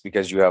sure it's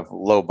because you have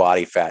low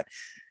body fat.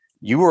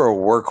 You were a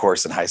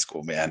workhorse in high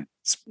school, man.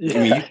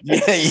 Yeah.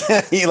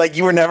 I mean,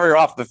 you were never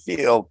off the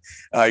field.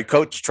 Your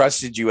coach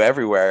trusted you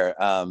everywhere.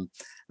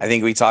 I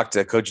think we talked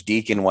to Coach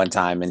Deacon one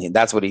time, and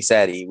that's what he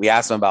said. We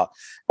asked him about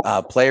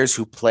players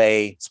who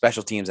play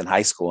special teams in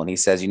high school, and he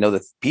says,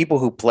 the people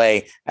who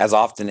play as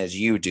often as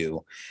you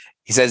do,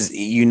 he says,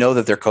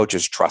 that their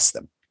coaches trust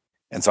them.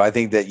 And so I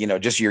think that,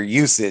 just your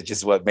usage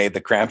is what made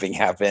the cramping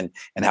happen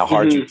and how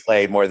hard you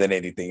played more than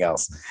anything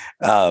else.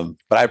 But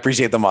I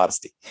appreciate the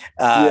modesty.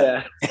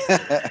 Yeah.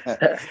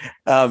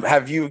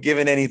 Have you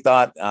given any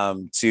thought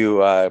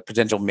to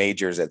potential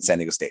majors at San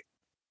Diego State?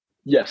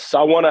 Yes. So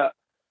I want to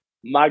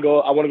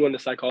go into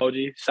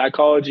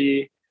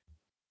psychology,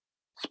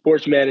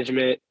 sports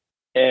management,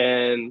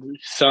 and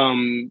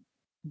some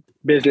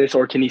business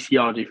or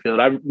kinesiology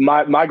field.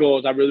 My goal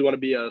is I really want to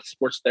be a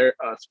sports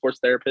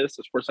therapist,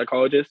 a sports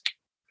psychologist.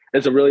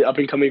 It's a really up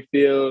and coming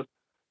field.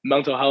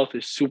 Mental health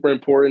is super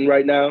important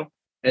right now,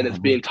 and it's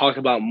being talked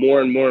about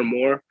more and more and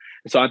more.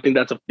 And so I think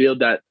that's a field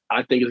that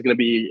I think is going to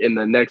be in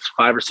the next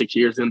 5 or 6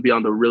 years going to be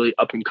on the really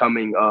up and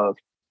coming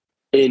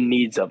in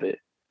needs of it.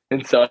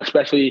 And so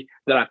especially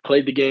that I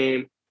played the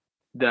game,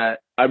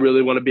 that I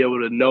really want to be able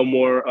to know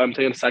more. I'm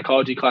taking a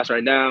psychology class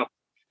right now,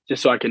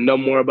 just so I can know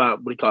more about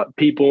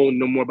people,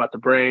 know more about the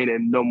brain,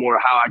 and know more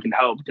how I can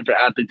help different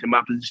athletes in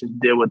my position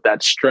deal with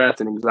that stress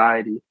and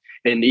anxiety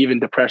and even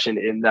depression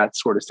in that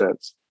sort of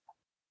sense.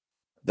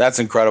 That's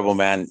incredible,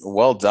 man.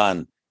 Well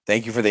done.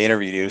 Thank you for the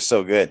interview, dude. It was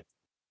so good.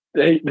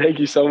 Thank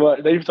you so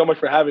much. Thank you so much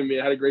for having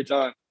me. I had a great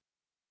time.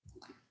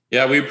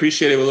 Yeah, we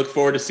appreciate it. We look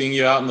forward to seeing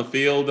you out in the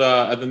field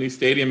at the new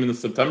stadium in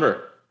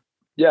September.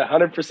 Yeah,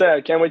 100%.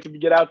 I can't wait to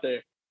get out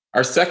there.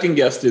 Our second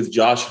guest is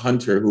Josh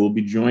Hunter, who will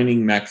be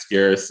joining Max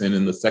Garrison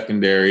in the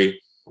secondary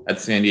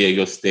at San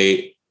Diego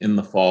State in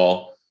the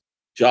fall.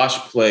 Josh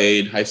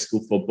played high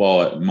school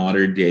football at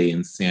Modern Day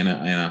in Santa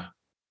Ana,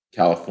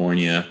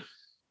 California,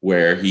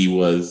 where he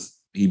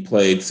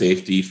played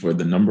safety for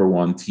the number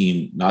one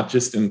team, not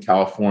just in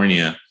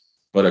California,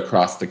 but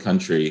across the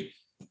country.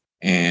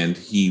 and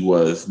he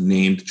was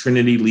named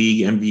Trinity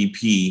League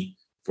MVP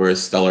for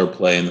his stellar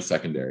play in the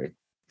secondary.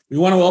 We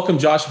want to welcome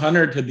Josh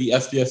Hunter to the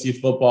SDSU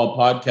Football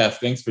Podcast.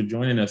 Thanks for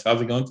joining us.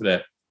 How's it going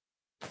today?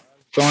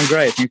 Going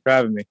great. Thanks for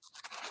having me.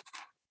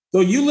 So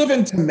you live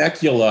in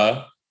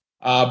Temecula,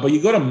 but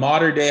you go to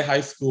Mater Dei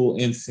High School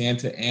in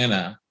Santa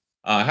Ana.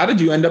 How did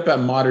you end up at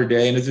Mater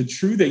Dei? And is it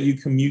true that you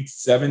commute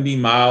 70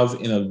 miles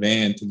in a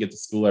van to get to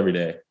school every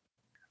day?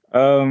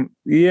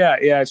 Yeah,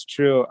 it's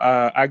true.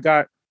 I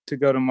got to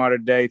go to Mater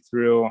Dei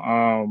through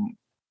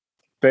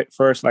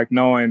first, like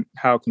knowing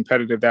how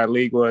competitive that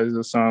league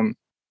was something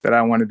that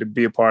I wanted to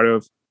be a part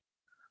of.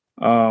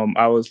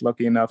 I was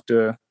lucky enough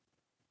to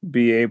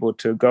be able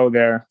to go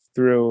there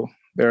through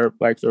their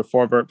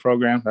forvert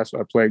program. That's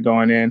what I played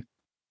going in.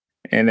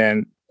 And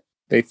then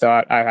they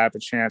thought I have a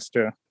chance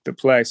to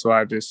play. So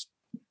I just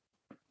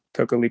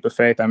took a leap of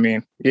faith. I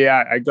mean,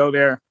 yeah, I go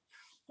there.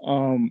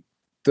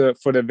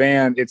 For the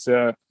van, it's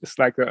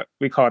like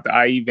we call it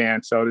the IE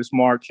van. So there's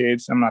more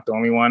kids. I'm not the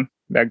only one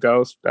that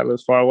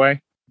lives far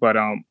away, but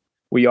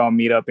we all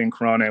meet up in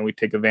Corona and we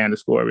take a van to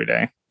school every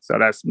day. So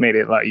that's made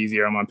it a lot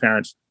easier on my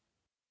parents.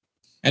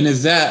 And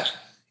is that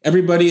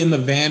everybody in the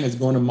van is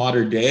going to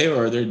Mater Dei,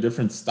 or are there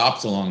different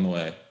stops along the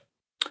way?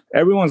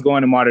 Everyone's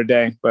going to Mater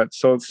Dei, but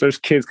so there's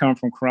kids coming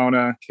from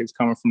Corona, kids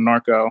coming from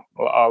Narco,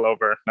 all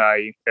over the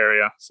IE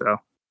area. So.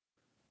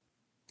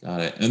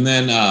 Got it. And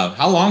then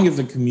how long is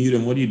the commute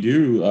and what do you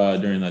do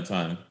during that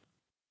time?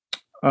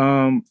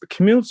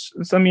 Commutes,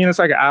 it's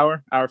like an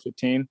hour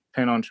 15,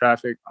 depending on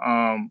traffic.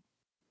 I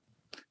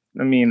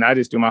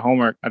just do my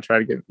homework. I try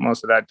to get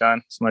most of that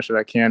done as much as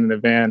I can in the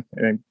van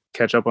and then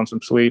catch up on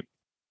some sleep.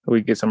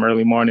 We get some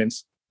early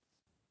mornings.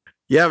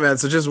 Yeah, man.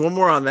 So just one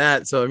more on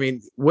that. So,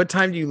 what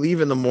time do you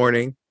leave in the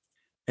morning?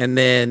 And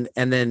then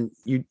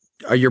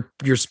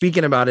you're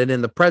speaking about it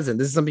in the present.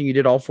 This is something you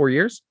did all 4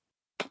 years?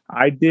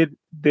 I did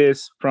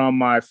this from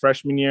my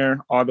freshman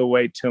year all the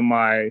way to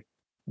my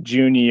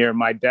junior year.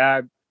 My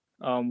dad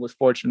was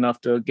fortunate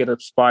enough to get a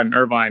spot in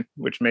Irvine,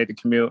 which made the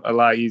commute a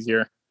lot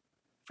easier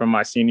from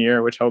my senior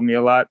year, which helped me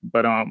a lot.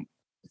 But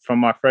from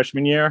my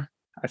freshman year,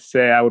 I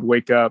say I would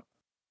wake up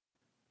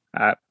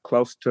at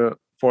close to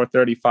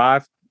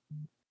 4:35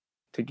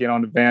 to get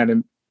on the van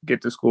and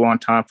get to school on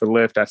time for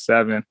lift at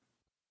 7.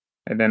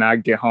 And then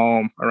I'd get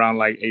home around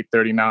like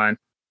 8:39.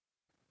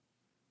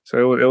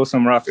 So it was a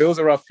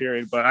rough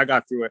period, but I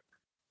got through it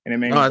and it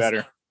made me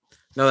better.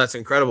 No, that's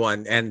incredible.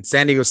 And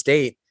San Diego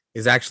State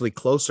is actually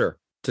closer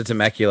to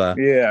Temecula.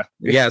 Yeah.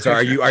 Yeah. So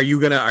are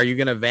you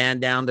gonna van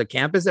down to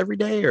campus every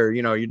day, or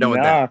you're done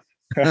with that?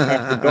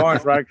 The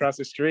dorm's right across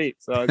the street.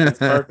 So it's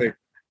perfect.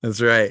 That's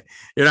right.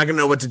 You're not gonna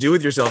know what to do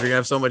with yourself. You're gonna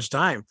have so much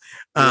time.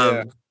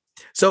 Yeah.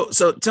 So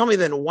tell me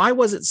then, why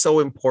was it so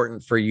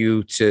important for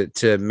you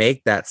to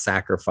make that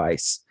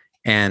sacrifice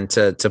and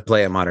to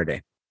play at Mater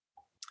Dei?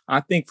 I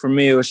think for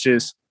me, it was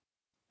just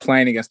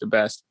playing against the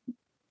best.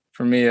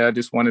 For me, I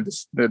just wanted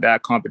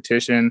that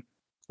competition,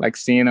 like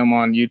seeing them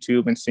on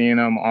YouTube and seeing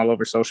them all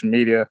over social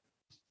media,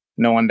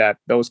 knowing that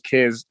those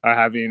kids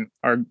are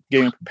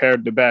getting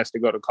prepared the best to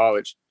go to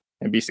college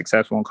and be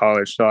successful in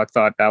college. So I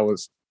thought that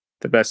was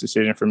the best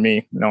decision for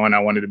me, knowing I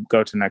wanted to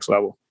go to the next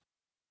level.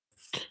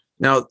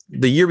 Now,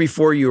 the year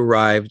before you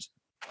arrived,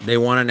 they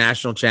won a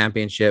national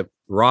championship.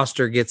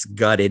 Roster gets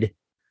gutted.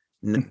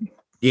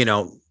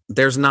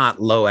 There's not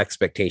low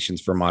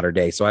expectations for Mater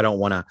Dei, so I don't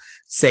want to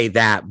say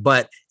that,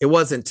 but it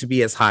wasn't to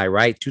be as high,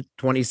 right?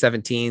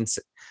 2017's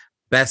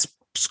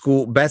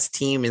best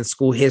team in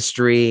school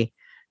history.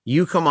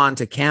 You come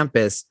onto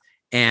campus,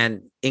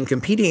 and in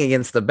competing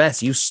against the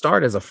best, you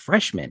start as a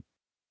freshman.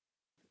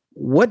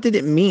 What did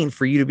it mean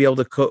for you to be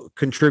able to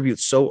contribute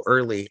so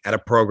early at a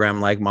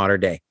program like Mater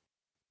Dei?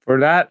 For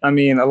that,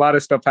 a lot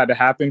of stuff had to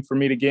happen for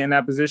me to get in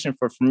that position.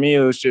 For me, it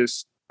was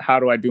just, how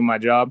do I do my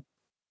job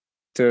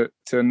to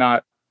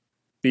not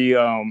be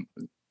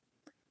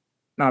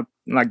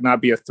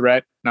not be a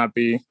threat, not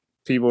be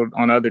people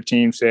on other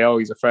teams say, oh,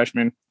 he's a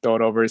freshman, throw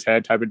it over his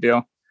head type of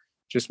deal.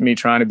 Just me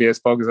trying to be as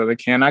focused as I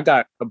can. I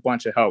got a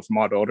bunch of help from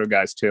all the older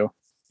guys too.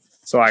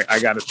 So I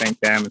got to thank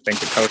them and thank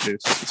the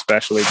coaches,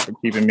 especially for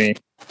keeping me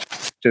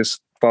just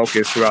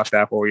focused throughout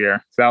that whole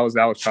year. So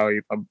that was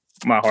probably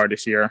my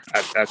hardest year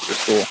at the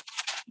school.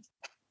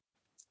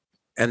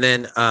 And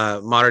then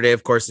Mater Dei,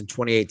 of course, in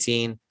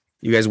 2018,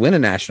 you guys win a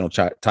national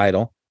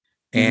title.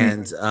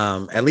 And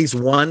at least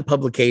one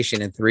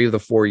publication in 3 of the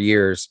 4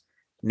 years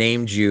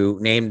named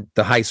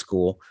the high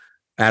school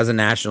as a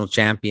national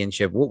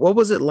championship. What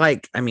was it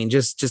like?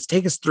 Just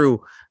take us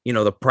through,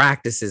 the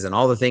practices and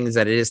all the things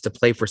that it is to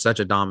play for such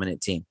a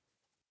dominant team.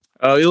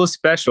 It was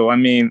special. I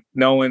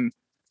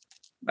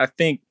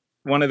think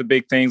one of the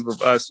big things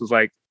with us was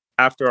like,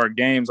 after our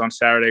games on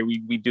Saturday,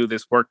 we do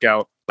this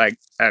workout like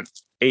at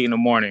 8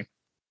 a.m.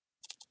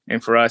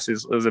 And for us, it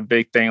was a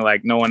big thing.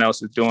 Like, no one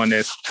else is doing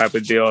this type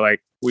of deal.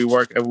 Like,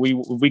 if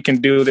we can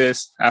do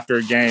this after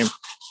a game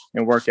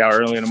and work out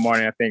early in the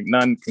morning, I think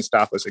none can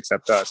stop us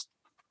except us.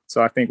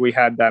 So I think we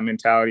had that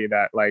mentality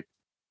that, like,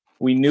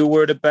 we knew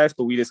we're the best,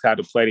 but we just had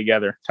to play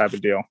together type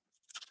of deal.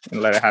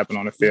 and let it happen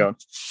on the field.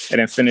 And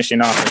then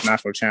finishing off as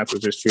national champs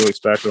was just truly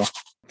special.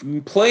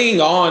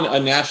 Playing on a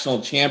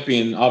national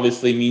champion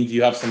obviously means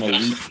you have some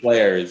elite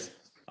players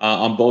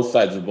on both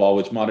sides of the ball,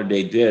 which Mater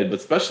Dei did, but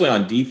especially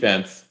on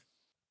defense.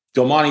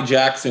 Domani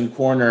Jackson,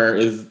 corner,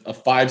 is a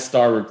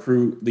 5-star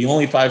recruit, the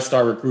only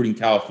 5-star recruit in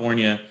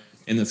California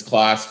in this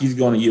class. He's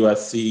going to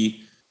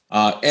USC.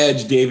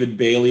 Edge David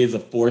Bailey is a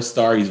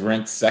 4-star. He's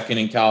ranked 2nd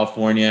in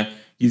California.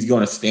 He's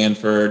going to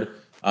Stanford.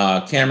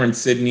 Cameron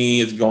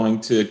Sidney is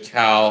going to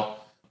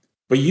Cal.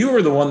 But you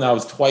were the one that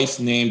was twice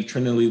named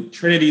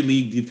Trinity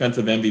League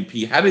Defensive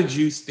MVP. How did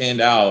you stand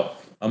out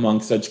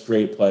among such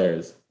great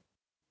players?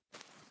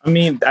 I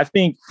mean, I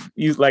think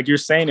you're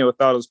saying it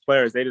with all those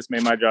players, they just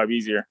made my job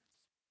easier.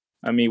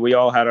 I mean, we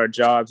all had our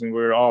jobs and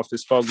we were all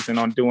just focusing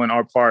on doing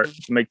our part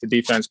to make the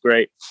defense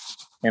great.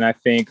 And I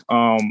think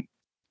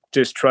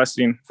just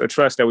trusting the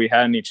trust that we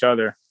had in each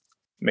other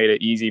made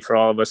it easy for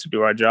all of us to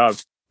do our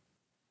jobs.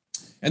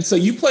 And so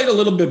you played a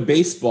little bit of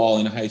baseball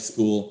in high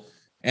school.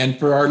 And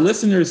for our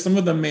listeners, some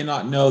of them may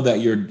not know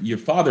that your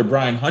father,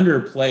 Brian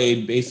Hunter,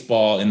 played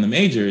baseball in the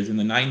majors in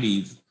the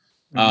 90s.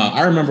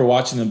 I remember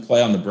watching him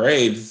play on the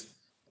Braves,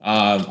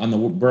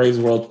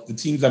 the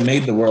teams that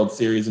made the World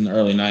Series in the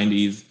early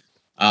 90s.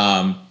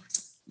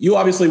 You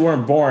obviously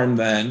weren't born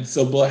then.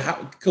 So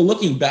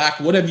looking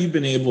back, what have you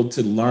been able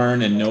to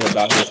learn and know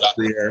about his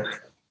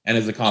career and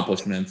his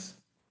accomplishments?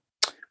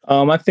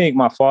 I think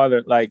my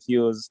father,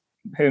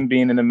 him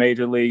being in the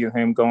major league and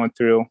him going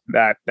through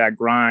that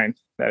grind,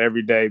 that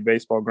everyday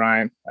baseball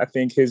grind, I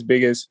think his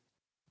biggest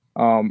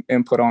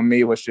input on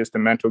me was just the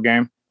mental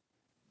game.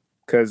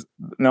 Because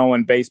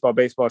knowing baseball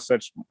is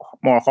such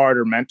more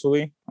harder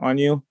mentally on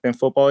you than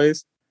football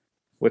is,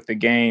 with the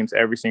games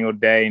every single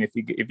day. And if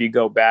you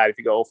go bad, if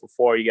you go 0 for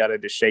 4, you got to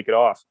just shake it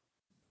off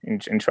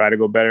and try to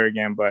go better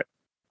again. But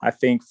I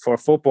think for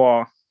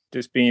football,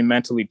 just being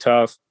mentally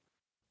tough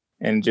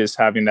and just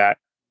having that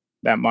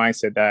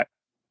mindset that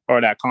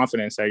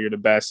confidence that you're the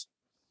best,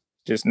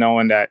 just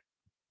knowing that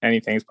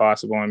anything's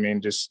possible. I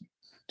mean, just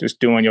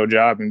doing your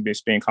job and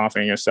just being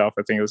confident in yourself.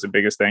 I think it was the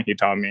biggest thing he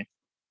taught me.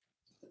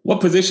 What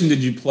position did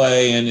you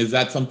play? And is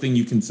that something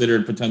you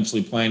considered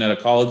potentially playing at a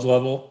college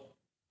level?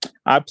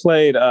 I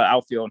played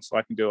outfield, so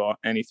I can do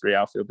any 3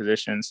 outfield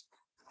positions.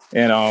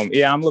 And I'm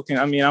going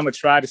to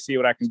try to see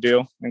what I can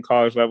do in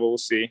college level. We'll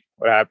see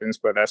what happens,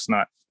 but that's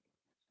not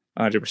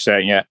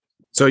 100% yet.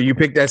 So you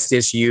picked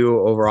SDSU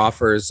over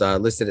offers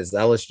listed as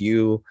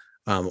LSU,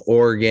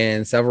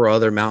 Oregon, several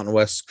other Mountain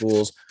West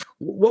schools.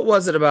 What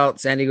was it about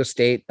San Diego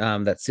State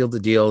that sealed the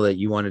deal that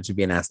you wanted to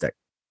be an Aztec?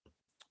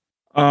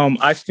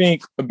 I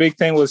think a big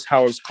thing was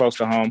how it was close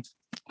to home,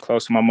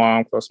 close to my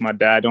mom, close to my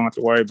dad. Don't have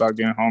to worry about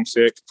getting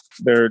homesick.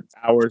 They're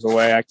hours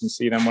away. I can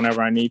see them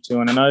whenever I need to.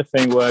 And another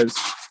thing was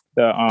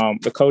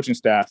the coaching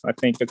staff. I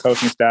think the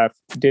coaching staff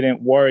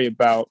didn't worry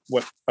about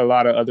what a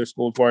lot of other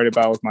schools worried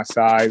about with my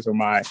size or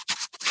my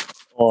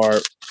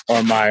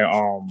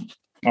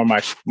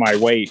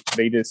weight.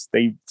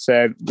 They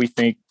said, we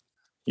think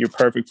you're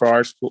perfect for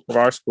our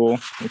school.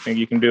 We think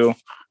you can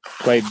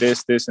play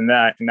this, and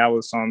that. And that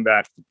was something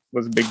that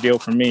was a big deal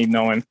for me,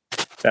 knowing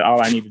that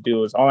all I need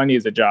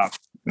is a job.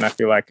 And I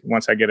feel like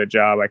once I get a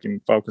job, I can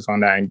focus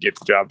on that and get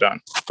the job done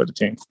for the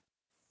team.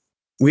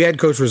 We had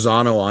Coach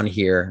Rosano on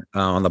here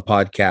on the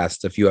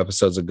podcast a few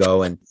episodes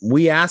ago, and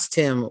we asked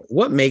him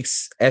what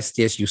makes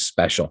SDSU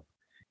special.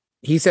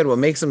 He said what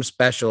makes them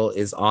special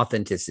is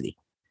authenticity,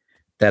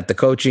 that the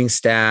coaching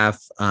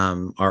staff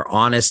are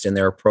honest in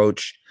their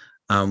approach.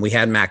 We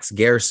had Max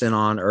Garrison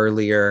on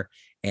earlier,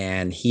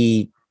 and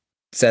he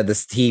said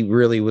this, he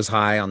really was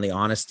high on the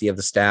honesty of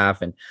the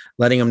staff and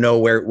letting them know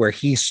where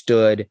he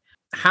stood.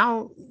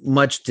 How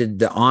much did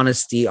the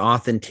honesty,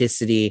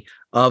 authenticity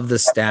of the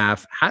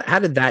staff, how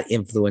did that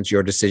influence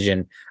your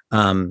decision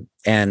and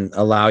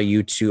allow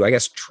you to, I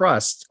guess,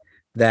 trust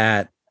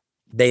that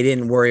they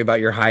didn't worry about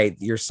your height,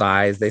 your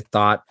size? They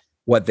thought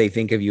what they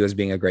think of you as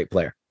being a great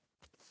player.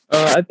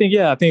 I think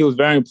it was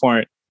very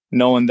important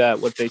knowing that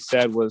what they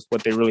said was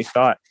what they really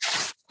thought.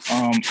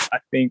 I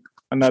think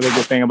another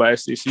good thing about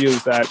SDSU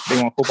is that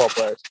they want football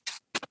players.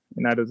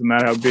 And that doesn't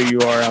matter how big you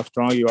are, how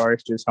strong you are.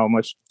 It's just how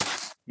much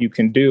you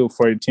can do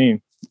for your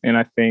team. And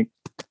I think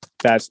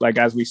that's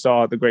as we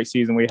saw the great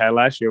season we had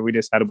last year, we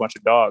just had a bunch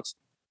of dogs.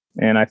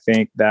 And I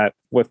think that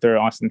with their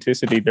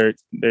authenticity,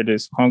 they're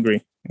just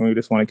hungry. And we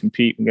just want to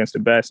compete against the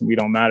best. And we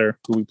don't matter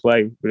who we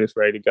play. We're just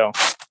ready to go.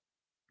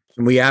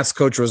 And we asked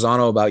Coach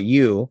Rosano about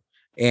you,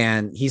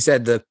 and he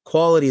said the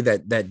quality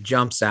that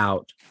jumps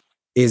out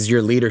is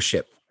your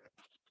leadership.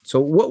 So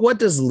what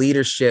does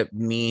leadership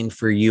mean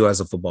for you as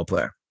a football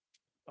player?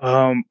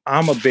 I'm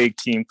a big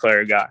team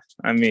player guy.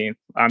 I mean,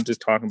 I'm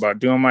just talking about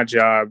doing my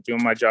job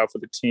for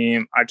the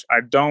team.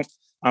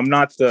 I'm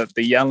not the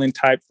yelling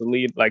type to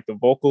lead, like the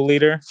vocal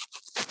leader.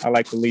 I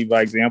like to lead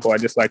by example. I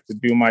just like to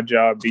do my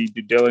job, be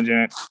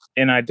diligent.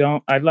 And I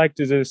like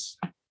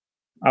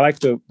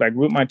to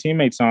root my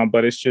teammates on,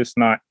 but it's just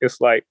not,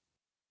 it's like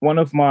one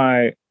of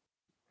my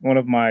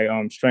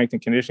strength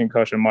and conditioning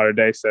coach in Mater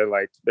Dei said,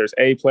 there's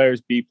A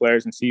players, B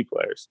players, and C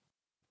players.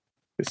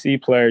 the C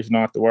players you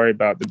don't have to worry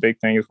about. The big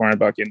thing is worrying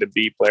about getting the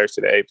B players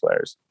to the A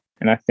players.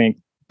 And I think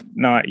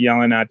not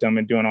yelling at them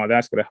and doing all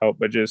that's going to help,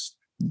 but just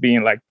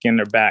being like getting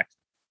their back,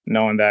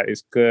 knowing that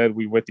it's good.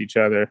 We with each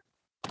other.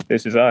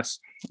 This is us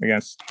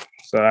against.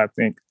 So I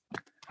think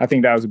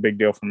that was a big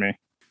deal for me.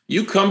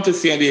 You come to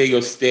San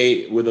Diego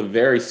State with a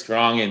very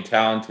strong and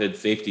talented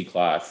safety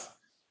class.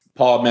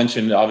 Paul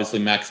mentioned obviously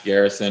Max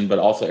Garrison, but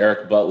also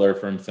Eric Butler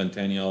from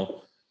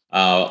Centennial.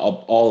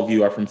 All of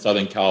you are from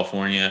Southern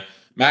California.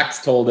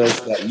 Max told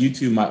us that you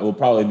two will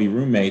probably be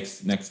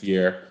roommates next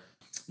year.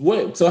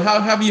 So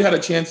how have you had a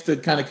chance to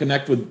kind of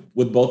connect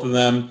with both of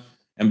them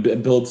and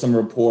build some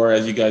rapport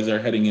as you guys are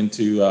heading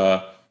into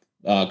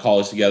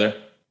college together?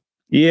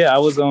 Yeah, I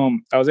was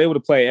able to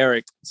play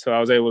Eric, so I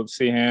was able to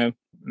see him.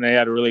 And they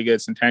had a really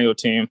good Centennial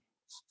team.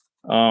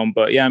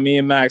 But yeah, me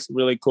and Max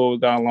really cool. We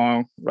got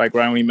along like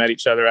right when we met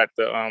each other at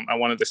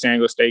one of the San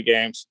Diego State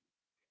games.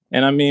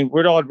 And I mean,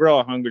 we're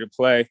all hungry to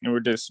play, and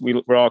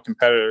we're all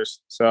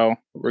competitors. So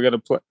we're gonna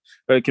play,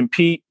 we're gonna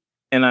compete,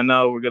 and I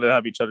know we're gonna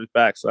have each other's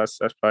back. So that's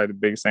probably the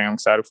biggest thing I'm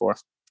excited for.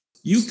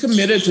 You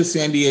committed to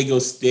San Diego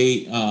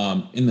State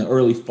in the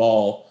early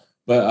fall,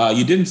 but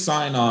you didn't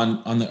sign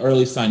on the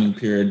early signing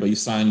period, but you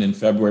signed in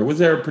February. Was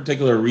there a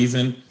particular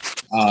reason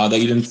that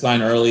you didn't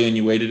sign early and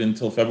you waited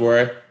until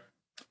February?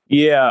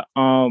 Yeah,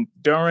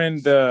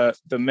 during the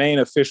main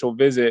official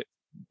visit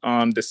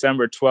on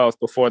December 12th,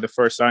 before the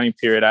first signing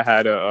period, I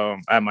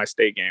had my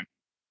state game,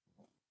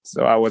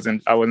 so I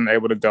wasn't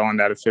able to go on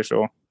that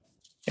official,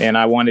 and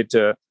I wanted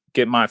to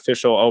get my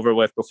official over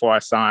with before I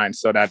signed,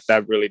 so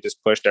that really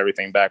just pushed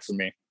everything back for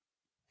me.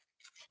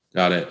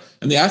 Got it.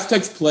 And the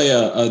Aztecs play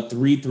a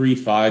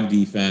 3-3-5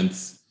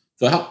 defense.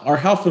 So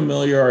how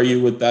familiar are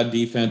you with that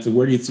defense, and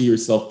where do you see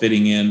yourself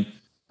fitting in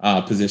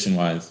position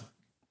wise?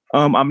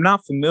 I'm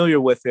not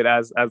familiar with it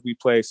as we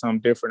play some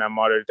different at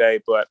Mater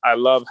Dei, but I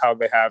love how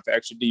they have the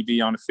extra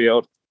DB on the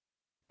field,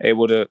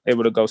 able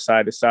to go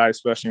side to side,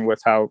 especially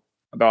with how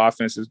the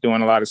offense is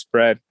doing a lot of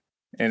spread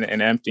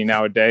and empty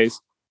nowadays.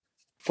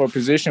 For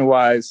position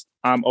wise,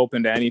 I'm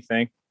open to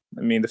anything.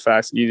 I mean,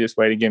 the easiest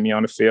way to get me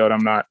on the field.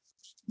 I'm not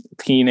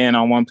keen in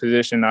on one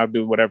position. I'll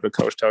do whatever the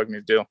coach tells me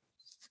to do.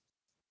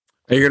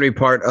 You're going to be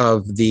part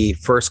of the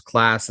first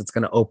class that's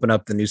going to open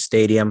up the new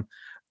stadium.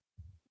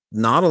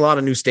 Not a lot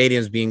of new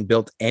stadiums being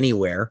built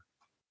anywhere.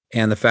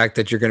 And the fact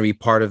that you're going to be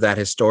part of that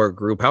historic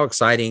group, how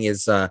exciting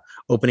is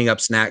opening up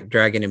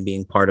Snapdragon and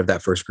being part of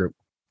that first group?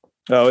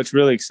 Oh, it's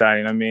really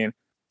exciting. I mean,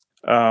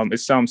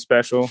 it's something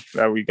special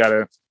that we got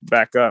to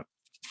back up.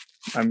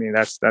 I mean,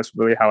 that's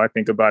really how I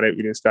think about it.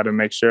 We just got to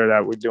make sure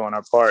that we're doing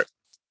our part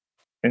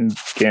and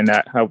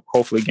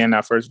hopefully getting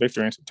that first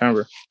victory in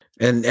September.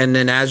 And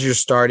then as you're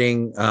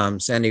starting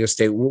San Diego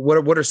State,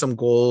 what are some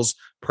goals,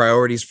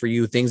 priorities for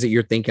you, things that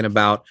you're thinking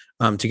about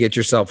to get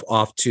yourself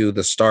off to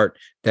the start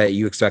that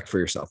you expect for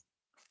yourself?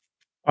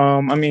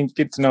 I mean,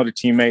 get to know the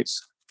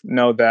teammates,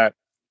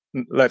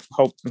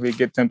 hopefully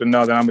get them to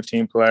know that I'm a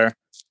team player.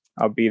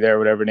 I'll be there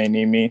whatever they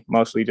need me.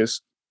 Mostly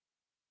just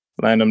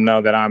letting them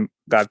know that I'm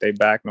got their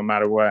back no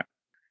matter what.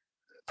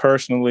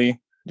 Personally,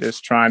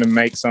 just trying to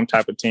make some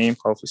type of team,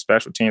 hopefully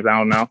special teams. I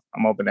don't know.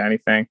 I'm open to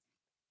anything.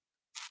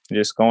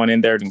 Just going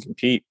in there to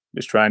compete,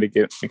 just trying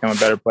to become a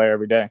better player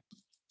every day.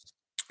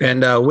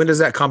 And when does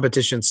that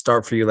competition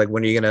start for you? Like,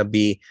 when are you going to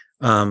be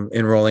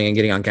enrolling and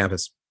getting on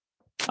campus?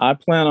 I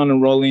plan on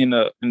enrolling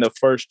in the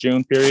first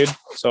June period.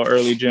 So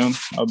early June,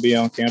 I'll be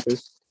on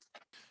campus.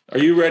 Are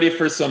you ready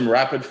for some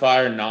rapid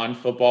fire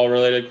non-football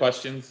related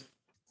questions?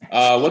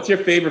 What's your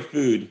favorite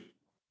food?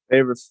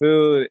 Favorite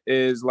food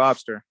is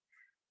lobster.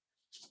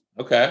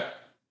 Okay.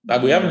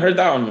 We haven't heard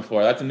that one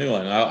before. That's a new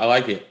one. I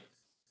like it.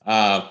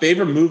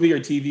 Favorite movie or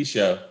TV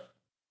show?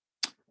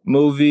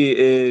 Movie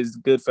is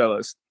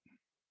Goodfellas.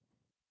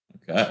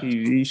 Okay.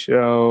 TV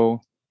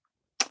show,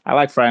 I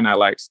like Friday Night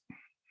Lights.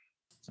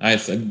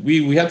 Nice.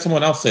 We had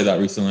someone else say that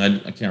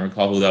recently. I can't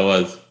recall who that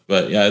was,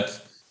 but yeah,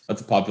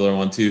 that's a popular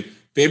one too.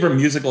 Favorite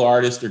musical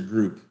artist or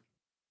group?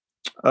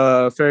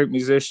 Favorite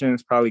musician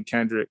is probably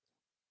Kendrick.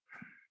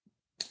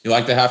 You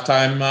like the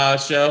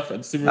halftime show for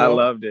the Super Bowl? I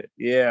loved it.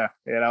 Yeah,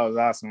 that was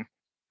awesome.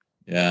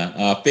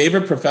 Yeah.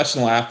 Favorite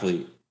professional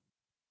athlete?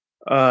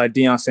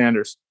 Deion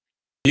Sanders.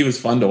 He was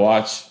fun to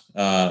watch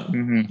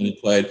when he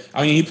played.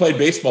 I mean, he played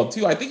baseball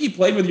too. I think he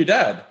played with your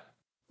dad.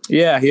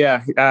 Yeah.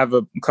 I have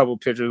a couple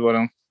pictures with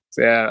him.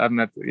 So yeah, I've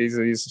met. He's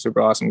a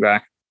super awesome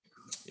guy.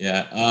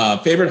 Yeah.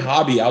 Favorite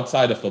hobby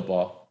outside of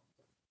football?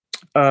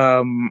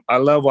 I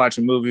love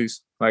watching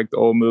movies, like the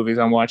old movies.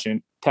 I'm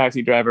watching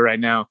Taxi Driver right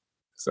now,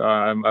 so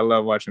I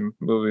love watching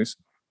movies.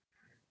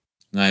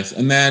 Nice.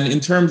 And then in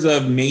terms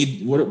of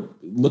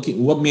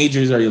what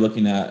majors are you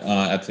looking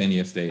at San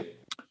Diego State?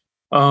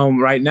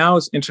 Right now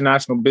it's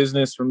international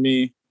business for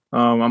me.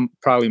 I'm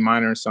probably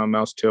minoring something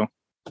else too.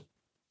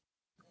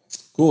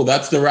 Cool.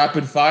 That's the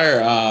rapid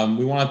fire.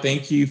 We want to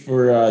thank you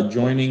for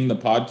joining the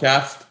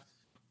podcast.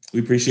 We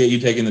appreciate you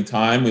taking the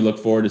time. We look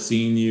forward to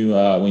seeing you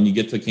when you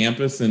get to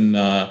campus and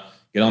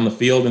get on the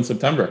field in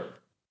September.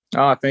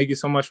 Oh, thank you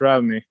so much for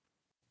having me.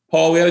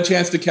 Paul, we had a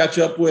chance to catch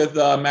up with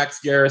Max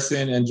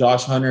Garrison and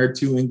Josh Hunter,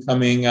 two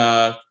incoming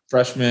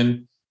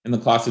freshmen in the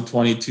class of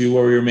 22.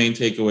 What were your main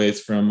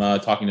takeaways from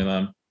talking to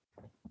them?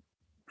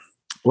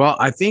 Well,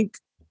 I think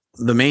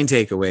the main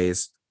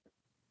takeaways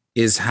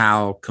is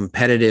how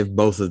competitive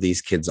both of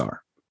these kids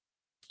are.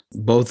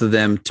 Both of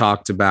them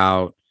talked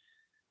about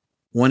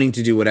wanting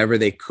to do whatever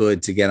they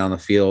could to get on the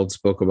field,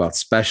 spoke about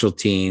special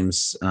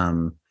teams.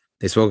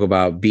 They spoke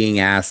about being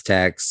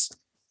Aztecs.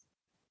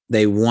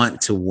 They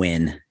want to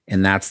win,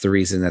 and that's the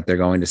reason that they're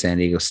going to San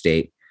Diego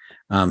State.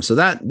 So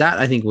that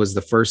I think was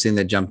the first thing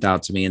that jumped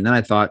out to me. And then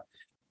I thought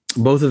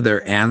both of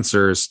their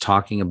answers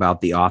talking about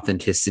the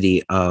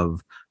authenticity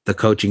of the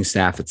coaching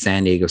staff at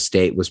San Diego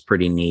State was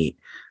pretty neat.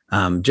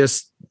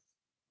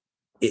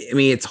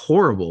 It's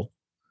horrible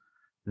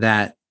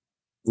that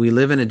we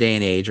live in a day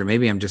and age, or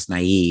maybe I'm just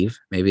naive.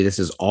 Maybe this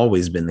has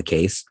always been the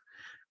case,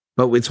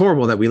 but it's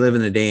horrible that we live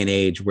in a day and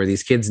age where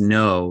these kids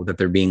know that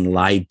they're being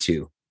lied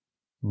to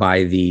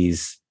by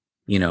these,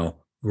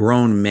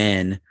 grown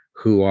men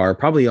who are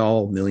probably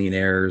all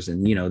millionaires,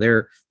 and, they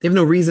have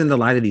no reason to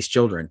lie to these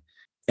children.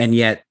 And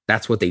yet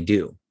that's what they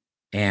do.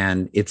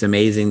 And it's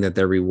amazing that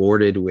they're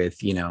rewarded with,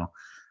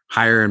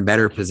 higher and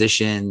better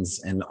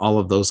positions and all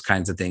of those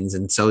kinds of things.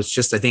 And so it's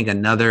just, I think,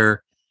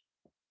 another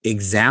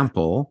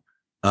example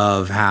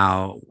of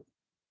how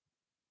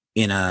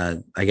in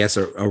a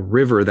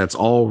river that's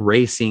all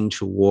racing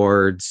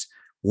towards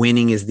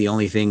winning is the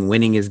only thing,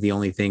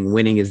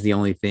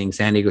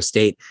 San Diego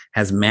State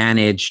has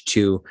managed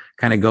to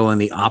kind of go in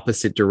the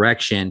opposite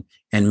direction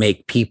and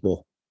make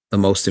people the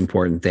most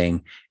important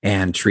thing,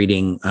 and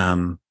treating,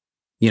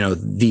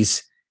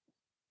 these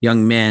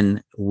young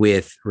men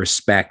with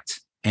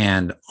respect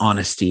and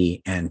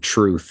honesty and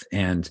truth.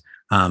 And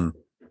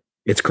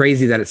it's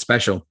crazy that it's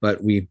special,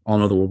 but we all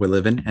know the world we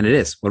live in, and it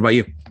is. What about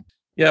you?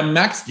 Yeah,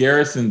 Max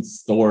Garrison's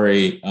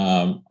story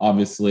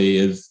obviously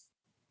is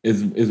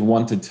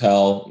one to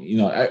tell.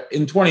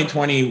 In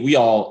 2020,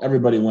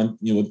 everybody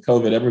went, with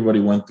COVID, everybody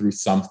went through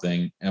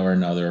something or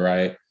another,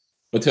 right?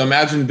 But to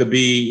imagine to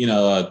be,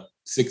 a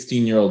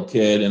 16-year-old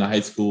kid in a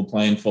high school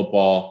playing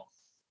football,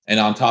 and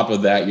on top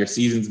of that, your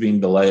season's being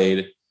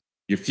delayed,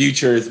 your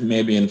future is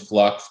maybe in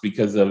flux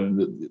because of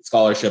the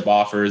scholarship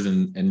offers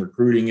and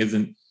recruiting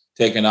isn't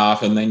taken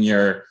off, and then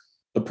you're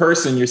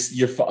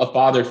a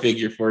father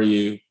figure for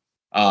you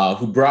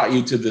who brought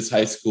you to this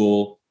high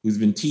school, who's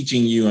been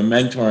teaching you and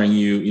mentoring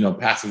you,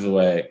 passes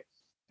away.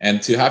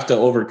 And to have to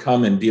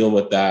overcome and deal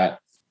with that,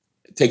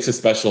 it takes a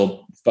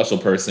special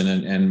person.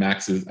 And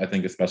Max is, I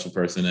think, a special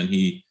person. And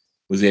he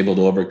was able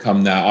to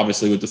overcome that,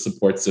 obviously, with the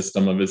support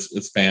system of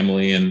his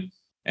family and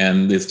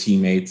his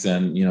teammates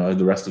and,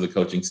 the rest of the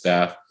coaching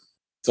staff.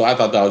 So I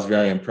thought that was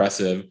very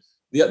impressive.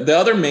 The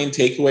other main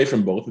takeaway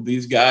from both of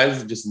these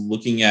guys, just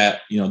looking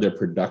at, their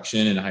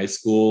production in high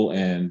school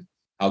and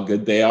how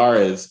good they are,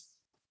 is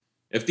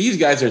if these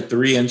guys are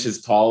 3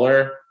 inches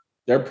taller,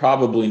 they're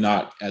probably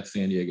not at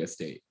San Diego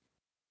State.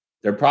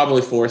 They're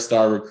probably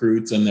 4-star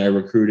recruits, and they're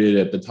recruited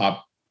at the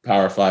top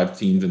Power 5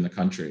 teams in the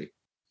country.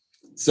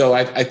 So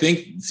I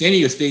think San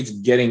Diego State's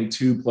getting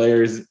 2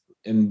 players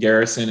in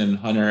Garrison and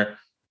Hunter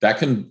that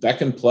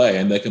can play,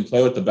 and they can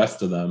play with the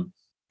best of them.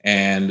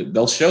 And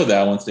they'll show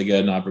that once they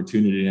get an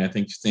opportunity. And I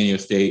think San Diego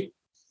State,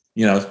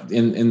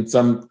 in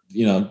some,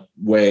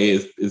 way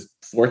is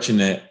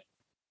fortunate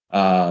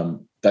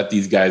that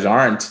these guys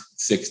aren't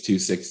 6'2",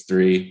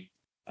 6'3",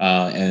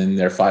 and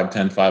they're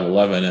 5'10",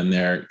 5'11", and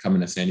they're coming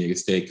to San Diego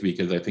State,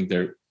 because I think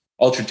they're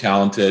ultra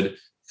talented,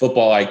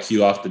 football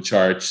IQ off the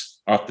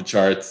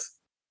charts,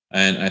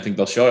 and I think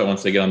they'll show it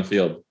once they get on the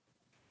field.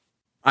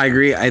 I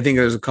agree. I think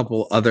there's a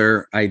couple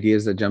other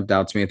ideas that jumped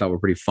out to me I thought were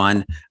pretty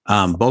fun.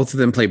 Both of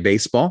them play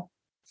baseball,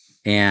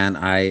 and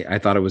I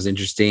thought it was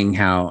interesting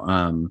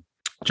how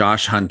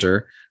Josh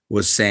Hunter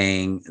was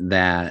saying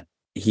that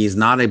he's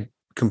not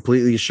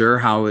completely sure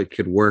how it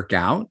could work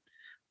out.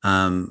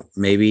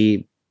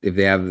 Maybe if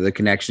they have the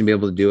connection to be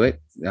able to do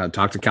it,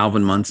 talk to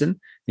Calvin Munson.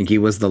 I think he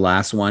was the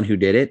last one who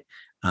did it.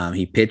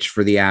 He pitched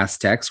for the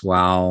Aztecs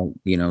while,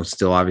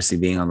 still obviously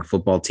being on the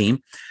football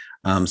team.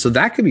 So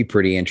that could be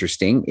pretty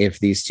interesting if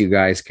these two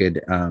guys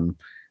could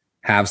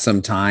have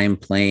some time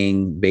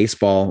playing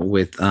baseball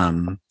with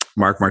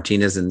Mark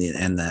Martinez and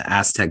the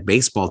Aztec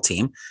baseball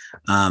team.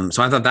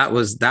 So I thought that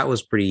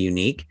was pretty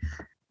unique.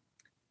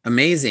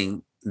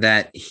 Amazing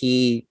that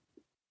he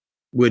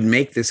would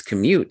make this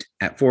commute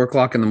at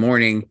 4:00 in the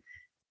morning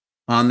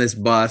on this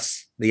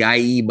bus, the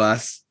IE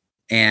bus,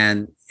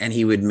 and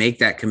he would make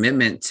that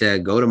commitment to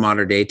go to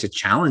Mater Dei to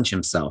challenge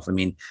himself. I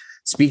mean,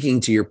 speaking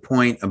to your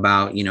point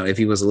about, if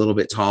he was a little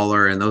bit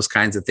taller and those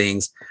kinds of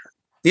things,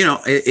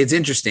 it's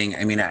interesting.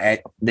 I mean,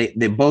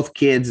 they both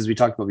kids, as we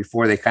talked about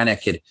before, they kind of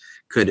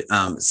could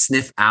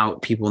sniff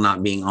out people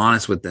not being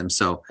honest with them.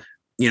 So,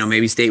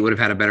 maybe State would have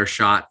had a better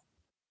shot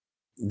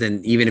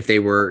than, even if they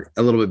were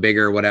a little bit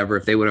bigger or whatever,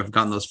 if they would have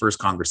gotten those first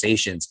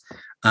conversations.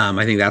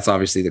 I think that's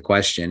obviously the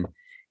question.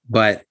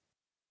 But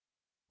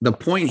the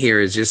point here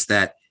is just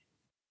that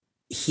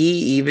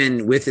he,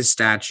 even with his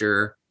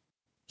stature,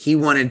 he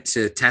wanted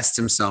to test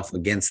himself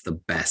against the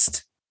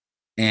best.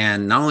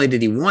 And not only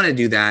did he want to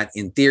do that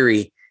in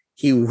theory,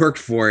 he worked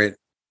for it.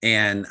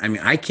 And I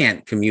mean, I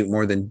can't commute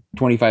more than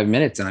 25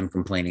 minutes and I'm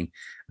complaining.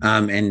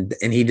 And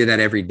he did that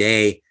every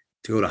day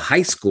to go to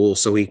high school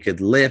so he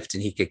could lift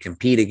and he could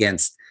compete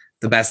against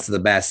the best of the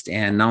best.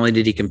 And not only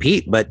did he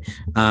compete, but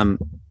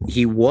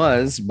he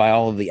was, by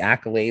all of the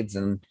accolades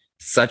and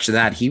such,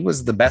 that he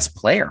was the best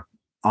player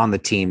on the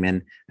team.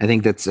 And I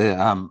think that's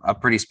a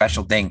pretty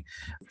special thing.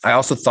 I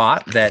also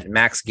thought that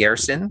Max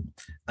Garrison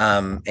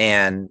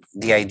and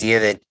the idea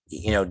that,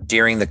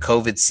 during the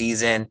COVID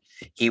season,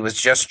 he was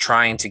just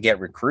trying to get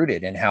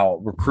recruited, and how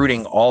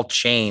recruiting all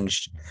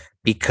changed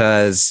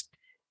because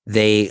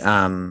they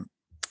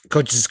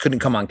coaches couldn't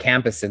come on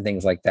campus and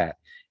things like that.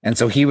 And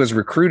so he was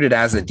recruited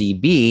as a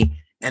DB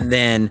and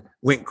then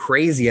went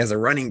crazy as a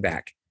running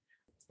back.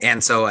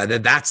 And so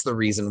that's the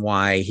reason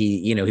why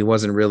he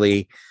wasn't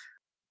really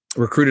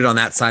recruited on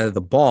that side of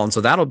the ball. And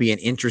so that'll be an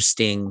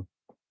interesting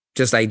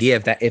just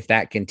idea if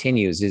that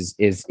continues, is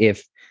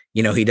if,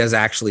 he does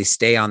actually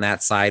stay on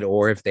that side,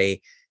 or if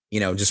they,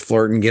 just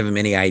flirt and give him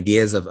any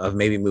ideas of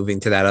maybe moving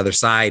to that other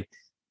side.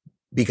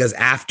 Because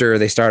after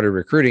they started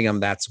recruiting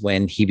him, that's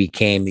when he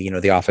became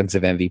the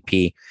offensive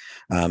MVP,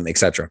 et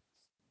cetera.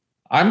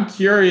 I'm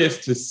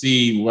curious to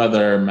see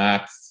whether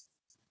Max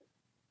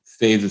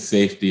stays a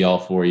safety all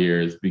 4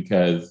 years,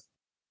 because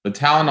the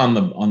talent on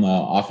the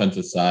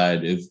offensive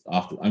side is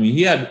off. I mean,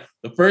 he had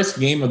the first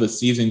game of the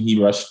season,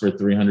 he rushed for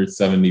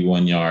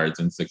 371 yards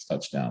and 6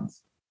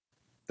 touchdowns.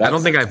 I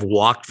don't think I've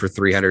walked for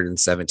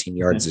 317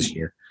 yards this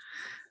year.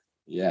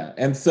 Yeah.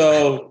 And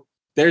so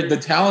the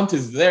talent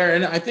is there.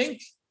 And I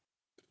think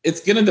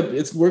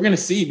we're going to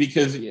see,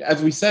 because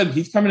as we said,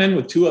 he's coming in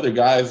with 2 other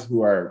guys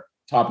who are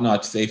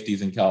top-notch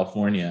safeties in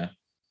California.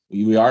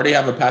 We already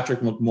have a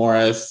Patrick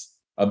McMorris,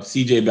 a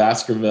CJ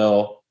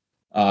Baskerville,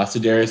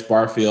 Cedarius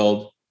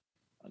Barfield,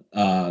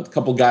 a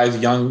couple guys,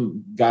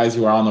 young guys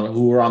who were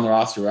on the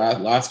roster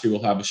last year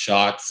will have a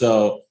shot.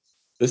 So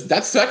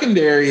that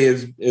secondary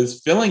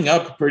is filling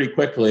up pretty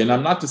quickly. And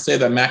I'm not to say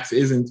that Max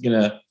isn't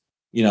going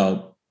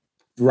to,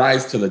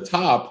 rise to the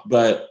top,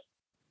 but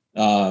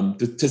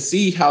to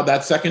see how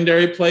that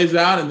secondary plays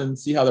out, and then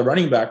see how the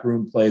running back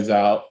room plays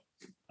out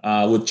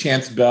with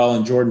Chance Bell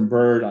and Jordan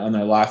Byrd on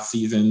their last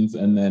seasons,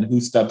 and then who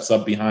steps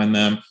up behind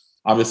them.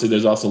 Obviously,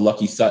 there's also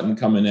Lucky Sutton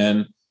coming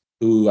in,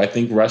 who I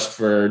think rushed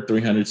for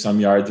 300 some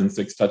yards and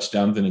 6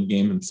 touchdowns in a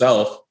game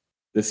himself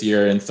this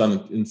year in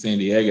San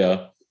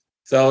Diego.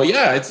 So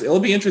yeah, it'll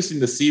be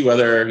interesting to see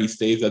whether he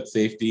stays at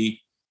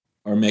safety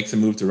or makes a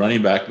move to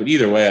running back. But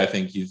either way, I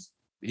think he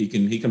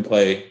can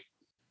play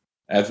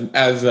as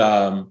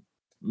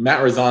Matt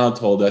Rosano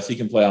told us, he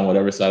can play on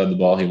whatever side of the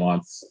ball he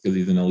wants because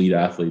he's an elite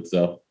athlete.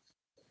 So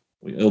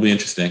it'll be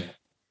interesting.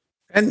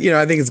 And,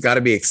 I think it's got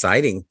to be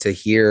exciting to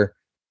hear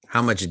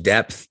how much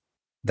depth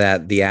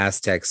that the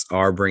Aztecs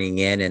are bringing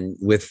in, and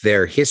with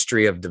their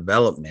history of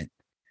development,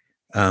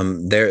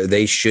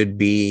 they should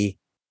be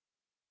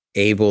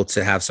able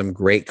to have some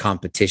great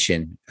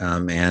competition.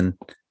 And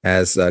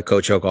as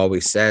Coach Hoke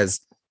always says,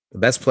 the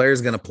best player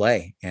is going to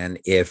play. And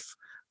if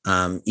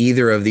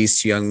either of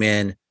these 2 young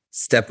men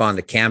step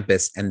onto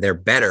campus and they're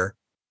better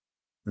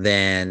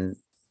than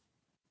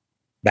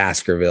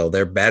Baskerville,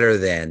 they're better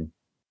than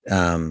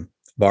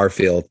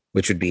Barfield,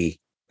 which would be,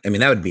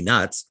 that would be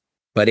nuts.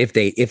 But if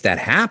that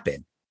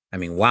happened,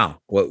 wow,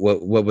 what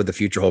would the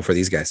future hold for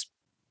these guys?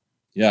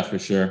 Yeah, for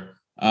sure.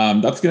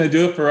 That's going to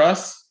do it for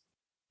us.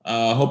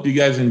 Hope you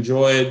guys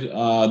enjoyed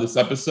this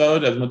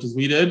episode as much as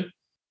we did.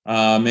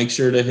 Make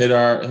sure to hit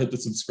the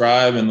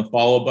subscribe and the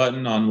follow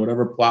button on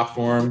whatever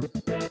platform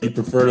you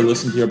prefer to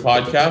listen to your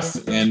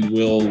podcast, and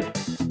we'll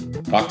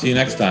talk to you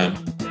next time.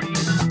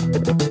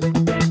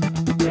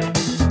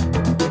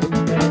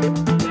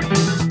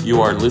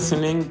 You are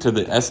listening to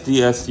the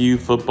SDSU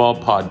Football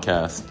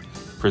Podcast,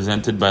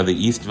 presented by the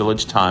East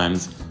Village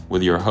Times,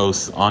 with your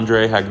hosts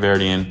Andre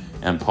Hagverdian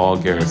and Paul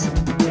Garrison.